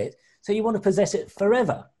drop it. So you want to possess it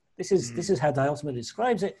forever. This is how Diotima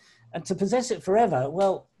describes it. And to possess it forever,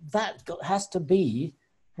 well, that has to be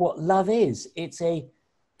what love is. It's a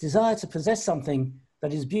desire to possess something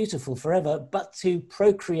that is beautiful forever, but to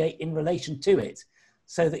procreate in relation to it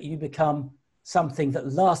so that you become something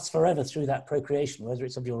that lasts forever through that procreation, whether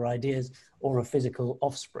it's of your ideas or a physical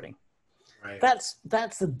offspring. Right. That's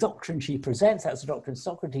the doctrine she presents. That's the doctrine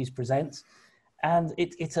Socrates presents. And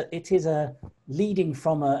it is a leading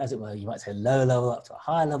from a, as it were, you might say low level up to a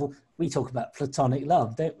higher level. We talk about platonic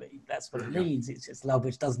love, don't we? That's what it means. It's love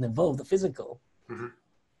which doesn't involve the physical. Mm-hmm.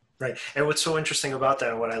 Right, and what's so interesting about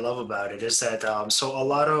that, and what I love about it, is that so a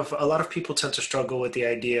lot of people tend to struggle with the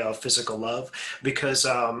idea of physical love because,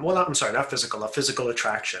 not physical love, physical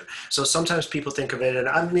attraction. So sometimes people think of it, and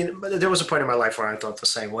I mean, there was a point in my life where I thought the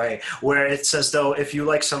same way, where it's as though if you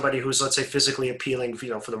like somebody who's, let's say, physically appealing,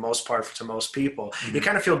 for the most part to most people, you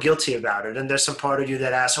kind of feel guilty about it, and there's some part of you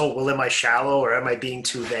that asks, oh, well, am I shallow or am I being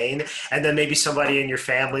too vain? And then maybe somebody in your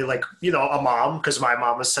family, like a mom, because my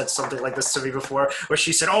mom has said something like this to me before, where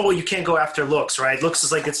she said, oh, you can't go after looks, right? Looks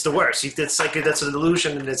is like it's the worst. It's like that's an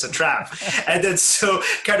illusion and it's a trap. And then so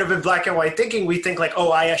kind of in black and white thinking, we think like,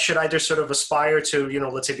 oh, I should either sort of aspire to,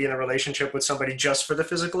 let's say be in a relationship with somebody just for the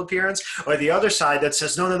physical appearance, or the other side that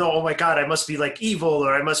says, no, oh my God, I must be like evil,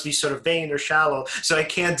 or I must be sort of vain or shallow. So I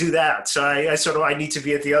can't do that. So I need to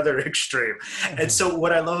be at the other extreme. And so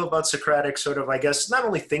what I love about Socratic sort of, I guess, not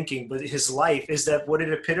only thinking, but his life is that what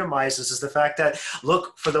it epitomizes is the fact that,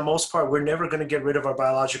 look, for the most part, we're never going to get rid of our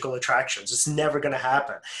biological attractions. It's never going to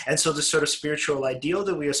happen. And so the sort of spiritual ideal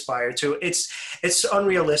that we aspire to, it's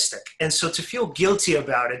unrealistic. And so to feel guilty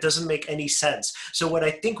about it doesn't make any sense. So what I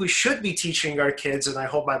think we should be teaching our kids, and I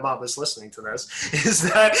hope my mom is listening to this, is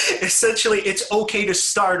that essentially it's okay to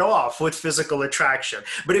start off with physical attraction.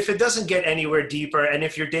 But if it doesn't get anywhere deeper, and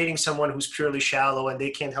if you're dating someone who's purely shallow and they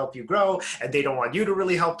can't help you grow, and they don't want you to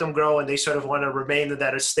really help them grow, and they sort of want to remain in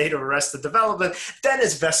that state of arrested development, then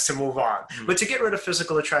it's best to move on. But to get rid of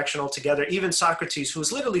physical attraction altogether, even Socrates,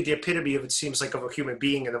 who's literally the epitome of, it seems like, of a human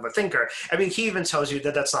being and of a thinker, I mean, he even tells you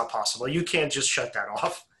that that's not possible. You can't just shut that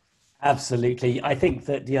off. Absolutely. I think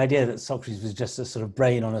that the idea that Socrates was just a sort of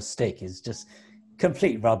brain on a stick is just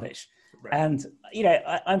complete rubbish. Right. And,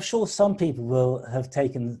 I'm sure some people will have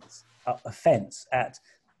taken offense at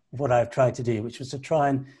what I've tried to do, which was to try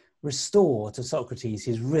and restore to Socrates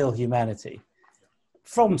his real humanity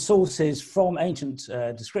from sources, from ancient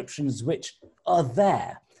descriptions which are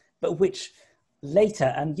there, but which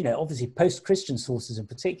later, and obviously post-Christian sources in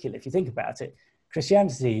particular, if you think about it,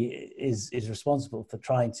 Christianity is responsible for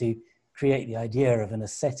trying to create the idea of an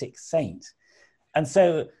ascetic saint. And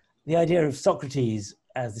so the idea of Socrates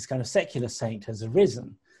as this kind of secular saint has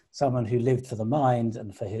arisen, someone who lived for the mind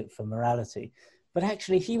and for morality. But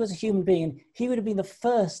actually he was a human being. He would have been the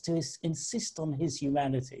first to insist on his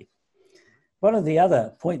humanity. One of the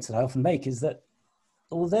other points that I often make is that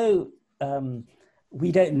although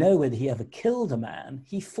we don't know whether he ever killed a man,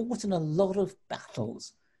 he fought in a lot of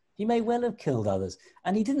battles. He may well have killed others,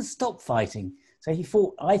 and he didn't stop fighting. So he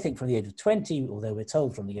fought, I think, from the age of 20, although we're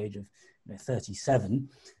told from the age of 37.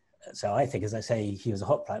 So I think, as I say, he was a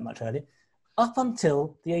hoplite much earlier. Up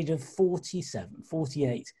until the age of 47,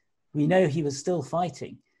 48, we know he was still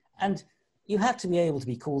fighting. And you had to be able to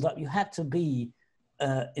be called up. You had to be,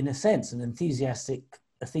 in a sense, an enthusiastic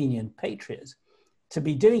Athenian patriot to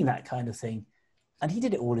be doing that kind of thing. And he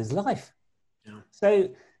did it all his life. Yeah. So,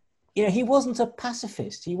 he wasn't a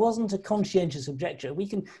pacifist. He wasn't a conscientious objector. We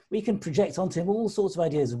can project onto him all sorts of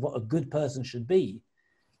ideas of what a good person should be.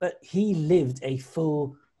 But he lived a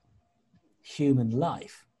full human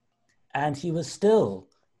life. And he was still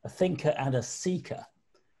a thinker and a seeker.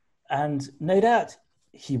 And no doubt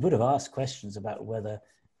he would have asked questions about whether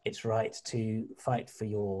it's right to fight for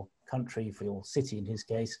your country, for your city in his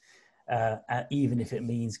case, even if it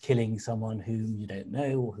means killing someone whom you don't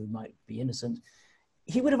know or who might be innocent.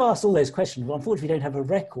 He would have asked all those questions, but unfortunately we don't have a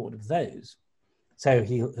record of those. So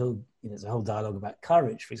there's a whole dialogue about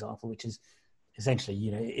courage, for example, which is essentially,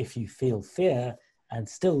 if you feel fear and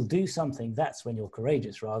still do something, that's when you're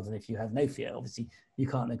courageous, rather than if you have no fear. Obviously, you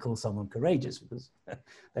can't then call someone courageous because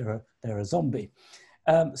they're a zombie.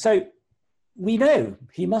 So we know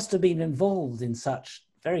he must have been involved in such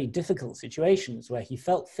very difficult situations where he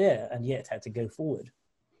felt fear and yet had to go forward.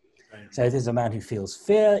 Right. So this is a man who feels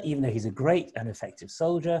fear, even though he's a great and effective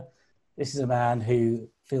soldier. This is a man who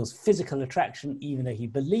feels physical attraction, even though he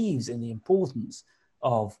believes in the importance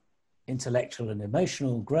of intellectual and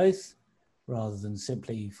emotional growth, rather than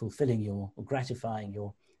simply fulfilling or gratifying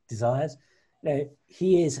your desires. You know,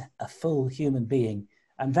 he is a full human being.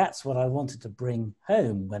 And that's what I wanted to bring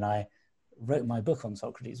home when I wrote my book on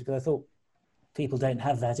Socrates, because I thought people don't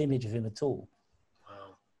have that image of him at all.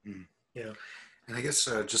 Wow. Mm. Yeah. And I guess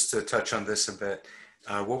just to touch on this a bit,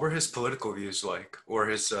 what were his political views like, or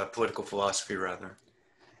his political philosophy rather?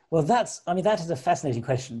 Well, that is a fascinating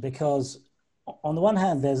question, because on the one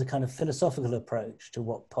hand, there's a kind of philosophical approach to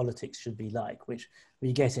what politics should be like, which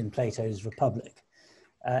we get in Plato's Republic.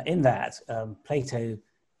 In that, Plato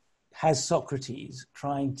has Socrates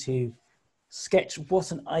trying to sketch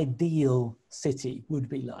what an ideal city would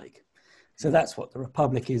be like. So that's what the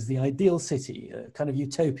Republic is, the ideal city, a kind of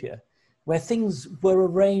utopia, where things were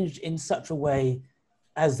arranged in such a way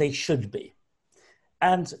as they should be.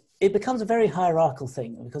 And it becomes a very hierarchical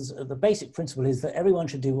thing, because the basic principle is that everyone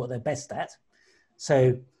should do what they're best at.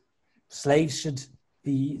 So slaves should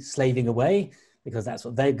be slaving away because that's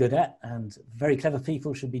what they're good at, and very clever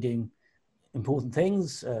people should be doing important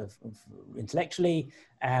things intellectually,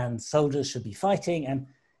 and soldiers should be fighting. And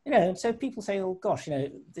you know, so people say, oh gosh, you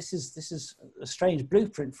know, this is a strange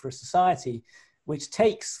blueprint for a society which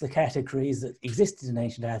takes the categories that existed in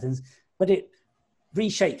ancient Athens, but it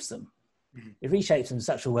reshapes them. Mm-hmm. It reshapes them in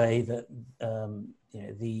such a way that you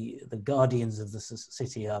know, the guardians of the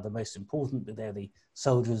city are the most important, but they're the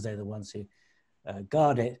soldiers, they're the ones who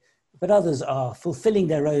guard it, but others are fulfilling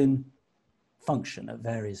their own function at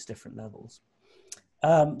various different levels.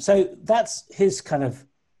 So that's his kind of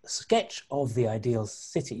sketch of the ideal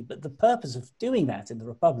city, but the purpose of doing that in the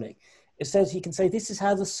Republic is so that he can say this is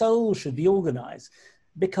how the soul should be organized,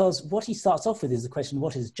 because what he starts off with is the question,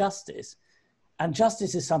 what is justice? And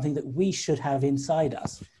justice is something that we should have inside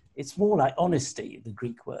us. It's more like honesty, the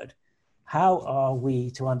Greek word. How are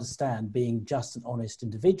we to understand being just and honest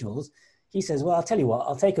individuals? He says, well, I'll tell you what,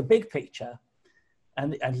 I'll take a big picture.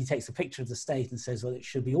 And he takes a picture of the state and says, well, it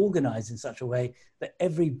should be organized in such a way that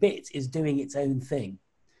every bit is doing its own thing.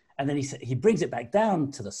 And then he brings it back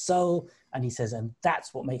down to the soul, and he says, and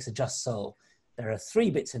that's what makes a just soul. There are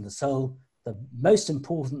 3 bits in the soul. The most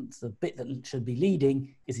important, the bit that should be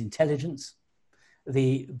leading, is intelligence.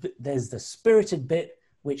 There's the spirited bit,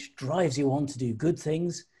 which drives you on to do good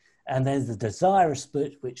things. And there's the desirous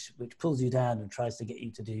bit, which pulls you down and tries to get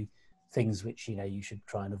you to do things which, you know, you should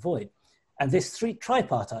try and avoid. And this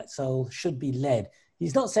tripartite soul should be led.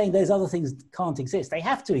 He's not saying those other things can't exist. They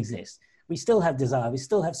have to exist. We still have desire. We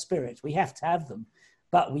still have spirit. We have to have them.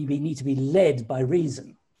 But we need to be led by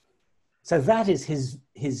reason. So that is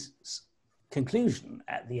his conclusion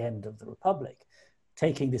at the end of the Republic,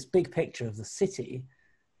 taking this big picture of the city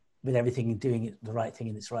with everything doing it, the right thing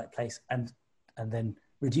in its right place, and then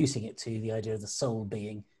reducing it to the idea of the soul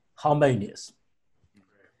being harmonious.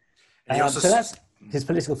 So that's his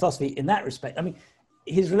political philosophy in that respect. I mean,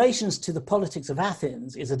 his relations to the politics of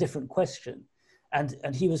Athens is a different question.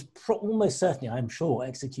 And he was almost certainly, I'm sure,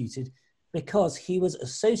 executed because he was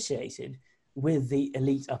associated with the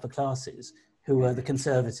elite upper classes, who were the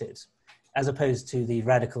conservatives, as opposed to the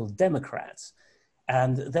radical Democrats.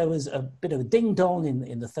 And there was a bit of a ding-dong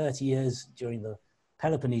in the 30 years during the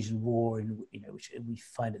Peloponnesian War, which we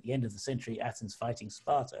find at the end of the century, Athens fighting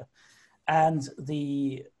Sparta. And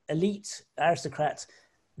the elite aristocrats,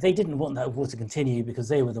 they didn't want that war to continue because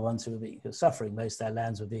they were the ones who were suffering most. Their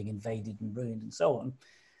lands were being invaded and ruined and so on.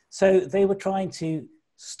 So they were trying to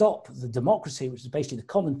stop the democracy, which is basically the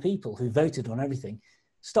common people who voted on everything,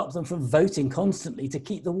 stop them from voting constantly to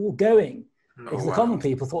keep the war going. Because the common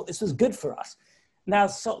people thought this was good for us. Now,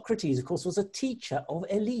 Socrates, of course, was a teacher of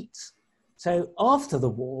elites. So after the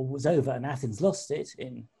war was over and Athens lost it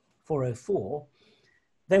in 404,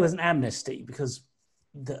 there was an amnesty because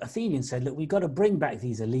the Athenians said, look, we've got to bring back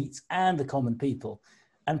these elites and the common people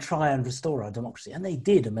and try and restore our democracy. And they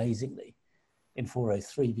did amazingly in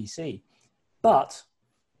 403 BC. But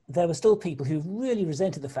there were still people who really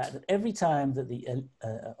resented the fact that every time that the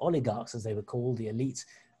oligarchs, as they were called, the elites,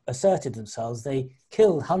 asserted themselves, they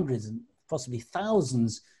killed hundreds and possibly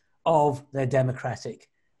thousands of their democratic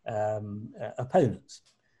opponents.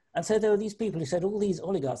 And so there were these people who said, all these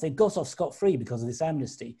oligarchs, they got off scot-free because of this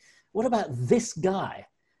amnesty. What about this guy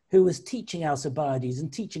who was teaching Alcibiades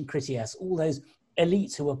and teaching Critias, all those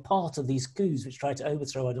elites who were part of these coups which tried to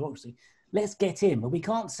overthrow our democracy. Let's get him. But we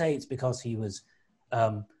can't say it's because he was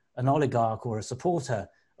an oligarch or a supporter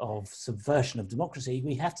of subversion of democracy.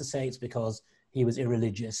 We have to say it's because he was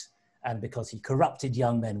irreligious and because he corrupted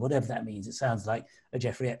young men, whatever that means. It sounds like a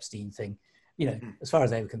Jeffrey Epstein thing. You know, as far as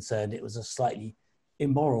they were concerned, it was a slightly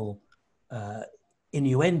immoral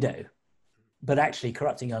innuendo, but actually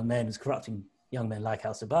corrupting young men was corrupting young men like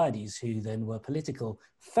Alcibiades, who then were political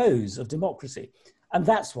foes of democracy. And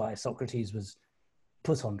that's why Socrates was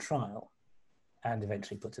put on trial and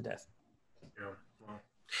eventually put to death. Yeah.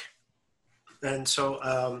 And so,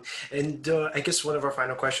 I guess one of our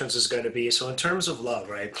final questions is going to be, so in terms of love,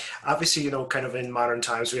 right? Obviously, kind of in modern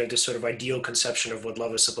times, we have this sort of ideal conception of what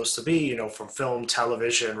love is supposed to be, from film,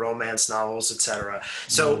 television, romance novels, etc.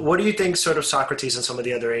 So what do you think sort of Socrates and some of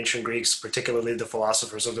the other ancient Greeks, particularly the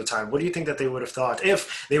philosophers of the time, what do you think that they would have thought,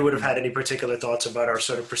 if they would have had any particular thoughts about our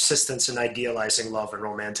sort of persistence in idealizing love and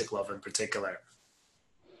romantic love in particular?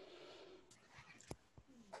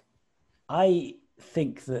 I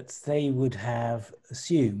think that they would have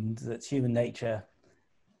assumed that human nature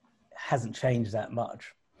hasn't changed that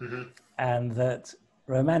much, and that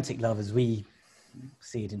romantic love, as we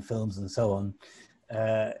see it in films and so on,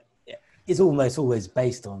 is almost always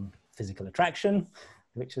based on physical attraction,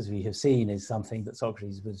 which, as we have seen, is something that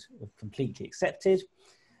Socrates would have completely accepted.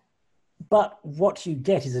 But what you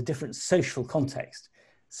get is a different social context.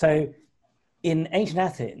 So in ancient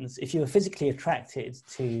Athens, if you were physically attracted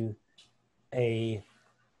to a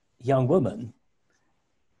young woman,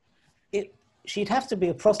 she'd have to be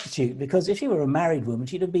a prostitute, because if you were a married woman,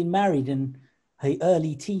 she'd have been married in her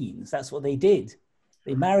early teens. That's what they did.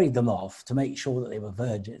 They married them off to make sure that they were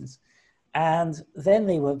virgins. And then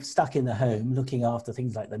they were stuck in the home looking after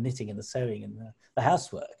things like the knitting and the sewing and the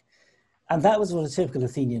housework. And that was what a typical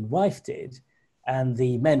Athenian wife did. And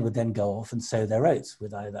the men would then go off and sow their oats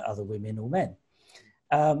with either other women or men.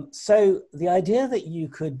 So the idea that you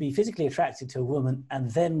could be physically attracted to a woman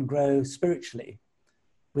and then grow spiritually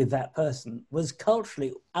with that person was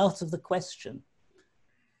culturally out of the question.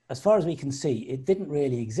 As far as we can see, it didn't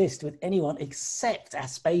really exist with anyone except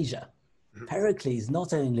Aspasia. Pericles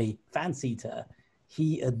not only fancied her,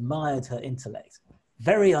 he admired her intellect.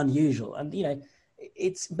 Very unusual. And,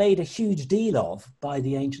 it's made a huge deal of by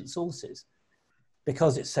the ancient sources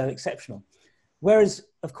because it's so exceptional. Whereas,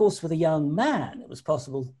 of course, with a young man, it was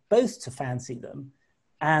possible both to fancy them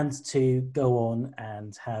and to go on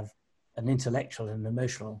and have an intellectual and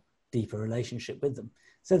emotional, deeper relationship with them.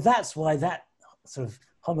 So that's why that sort of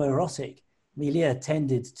homoerotic milieu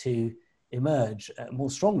tended to emerge more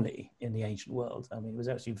strongly in the ancient world. I mean, it was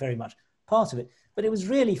actually very much part of it, but it was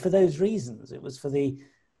really for those reasons. It was for the,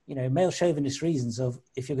 male chauvinist reasons of,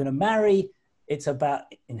 if you're going to marry, it's about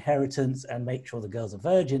inheritance and make sure the girl's a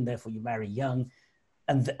virgin, therefore you marry young,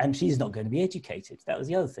 and she's not going to be educated. That was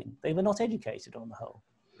the other thing. They were not educated on the whole.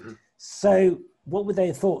 So what would they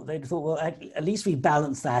have thought? They'd have thought, well, at least we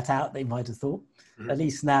balance that out, they might have thought. At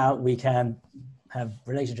least now we can have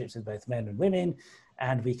relationships with both men and women,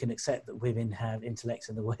 and we can accept that women have intellects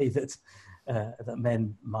in the way that, that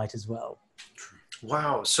men might as well.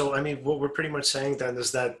 Wow. So, I mean, what we're pretty much saying then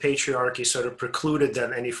is that patriarchy sort of precluded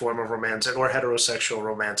then any form of romantic or heterosexual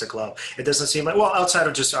romantic love. It doesn't seem like, well, outside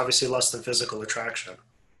of just obviously lust and physical attraction.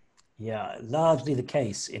 Yeah, largely the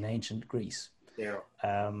case in ancient Greece. Yeah.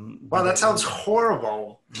 Wow, that sounds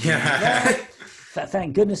horrible. Yeah. Well,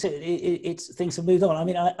 thank goodness it's things have moved on. I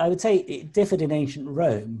mean, I would say it differed in ancient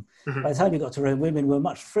Rome. By the time you got to Rome, women were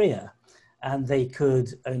much freer, and they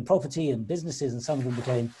could own property and businesses, and some of them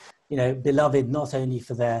became, beloved not only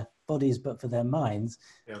for their bodies but for their minds.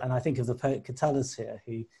 Yeah. And I think of the poet Catullus here,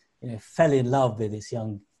 who fell in love with this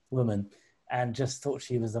young woman and just thought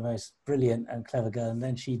she was the most brilliant and clever girl, and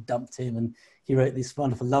then she dumped him, and he wrote this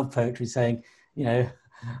wonderful love poetry saying,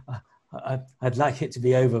 I'd like it to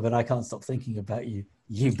be over, but I can't stop thinking about you,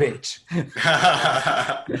 you bitch.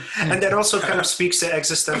 And that also kind of speaks to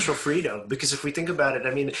existential freedom, because if we think about it,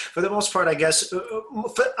 I mean, for the most part, I guess,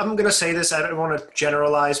 I'm going to say this, I don't want to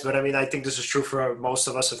generalize, but I mean, I think this is true for most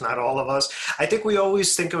of us, if not all of us. I think we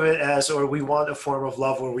always think of it as, or we want a form of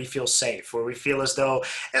love where we feel safe, where we feel as though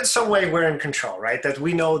in some way we're in control, right? That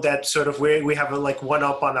we know that sort of we have a like one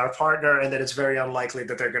up on our partner, and that it's very unlikely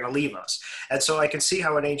that they're going to leave us. And so I can see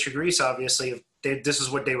how in ancient Greece, obviously, this is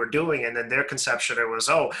what they were doing, and then their conception it was,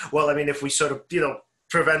 oh, well, I mean, if we sort of,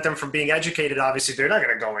 prevent them from being educated. Obviously, they're not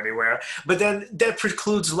going to go anywhere. But then that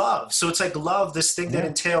precludes love. So it's like love, this thing that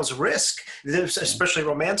entails risk, especially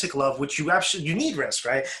romantic love, which you need risk,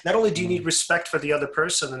 right? Not only do you need respect for the other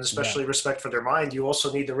person and especially respect for their mind, you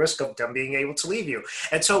also need the risk of them being able to leave you.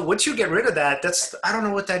 And so once you get rid of that, I don't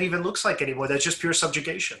know what that even looks like anymore. That's just pure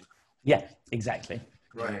subjugation. Yeah, exactly.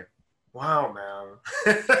 Right. Wow, man.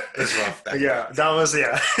 It's rough. That was.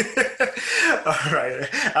 All right.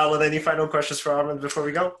 Alan, any final questions for Armand before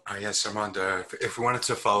we go? Yes, Armand, if we wanted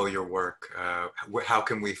to follow your work, how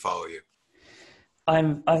can we follow you?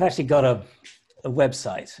 I've actually got a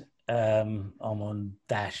website,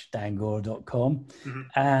 armand-dangor.com,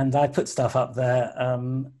 and I put stuff up there.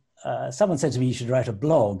 Someone said to me, you should write a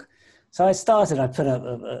blog. So I put up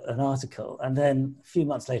an article, and then a few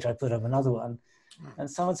months later, I put up another one.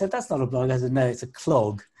 And someone said, that's not a blog. I said, no, it's a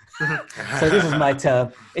clog. So this is my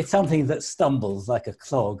term. It's something that stumbles like a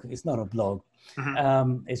clog. It's not a blog.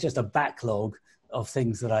 It's just a backlog of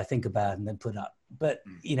things that I think about and then put up. But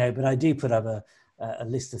I do put up a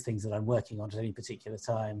list of things that I'm working on at any particular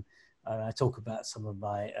time. I talk about some of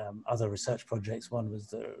my other research projects. One was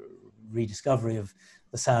the rediscovery of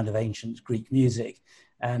the sound of ancient Greek music.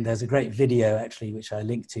 And there's a great video, actually, which I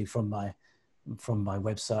linked to from my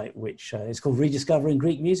website, which is called Rediscovering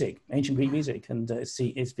Greek Music, Ancient Greek Music. And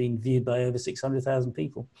it's been viewed by over 600,000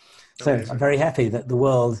 people. So I'm very happy that the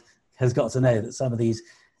world has got to know that some of these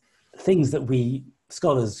things that we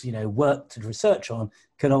scholars, work to research on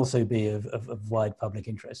can also be of wide public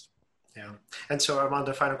interest. Yeah. And so Armand,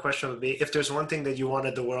 the final question would be, if there's one thing that you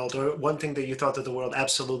wanted the world, or one thing that you thought that the world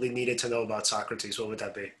absolutely needed to know about Socrates, what would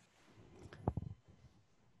that be?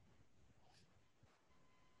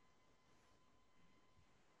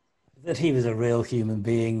 That he was a real human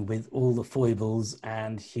being with all the foibles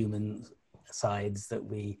and human sides that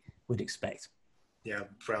we would expect. Yeah,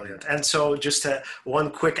 brilliant. And so just one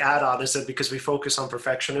quick add-on is that because we focus on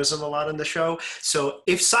perfectionism a lot in the show, so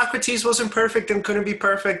if Socrates wasn't perfect and couldn't be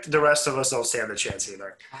perfect, the rest of us don't stand a chance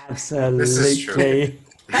either. Absolutely. This is true.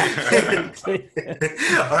 All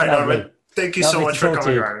right, Armand, thank you so much for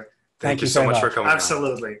coming on. Thank you so much for coming on.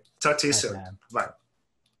 Absolutely. Talk to you soon. Bye.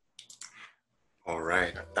 All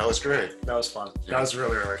right, that was great. That was fun. That was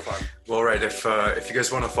really, really fun. Well, all right, if you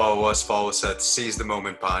guys want to follow us at Seize the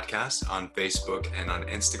Moment Podcast on Facebook and on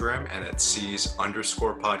Instagram, and at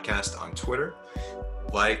Seize_podcast on Twitter.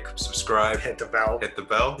 Like, subscribe, hit the bell.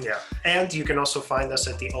 Yeah. And you can also find us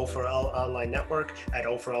at the O4L Online Network at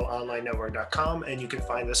O4LOnlinenetwork.com. And you can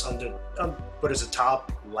find us under,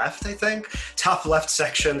 top left, I think? Top left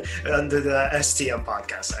section under the STM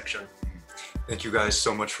podcast section. Thank you guys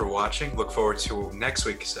so much for watching. Look forward to next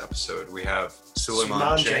week's episode. We have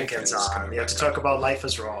Suleiman Jenkins on. We have to talk about Life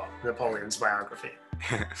is Raw, Napoleon's biography.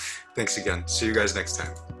 Thanks again. See you guys next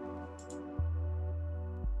time.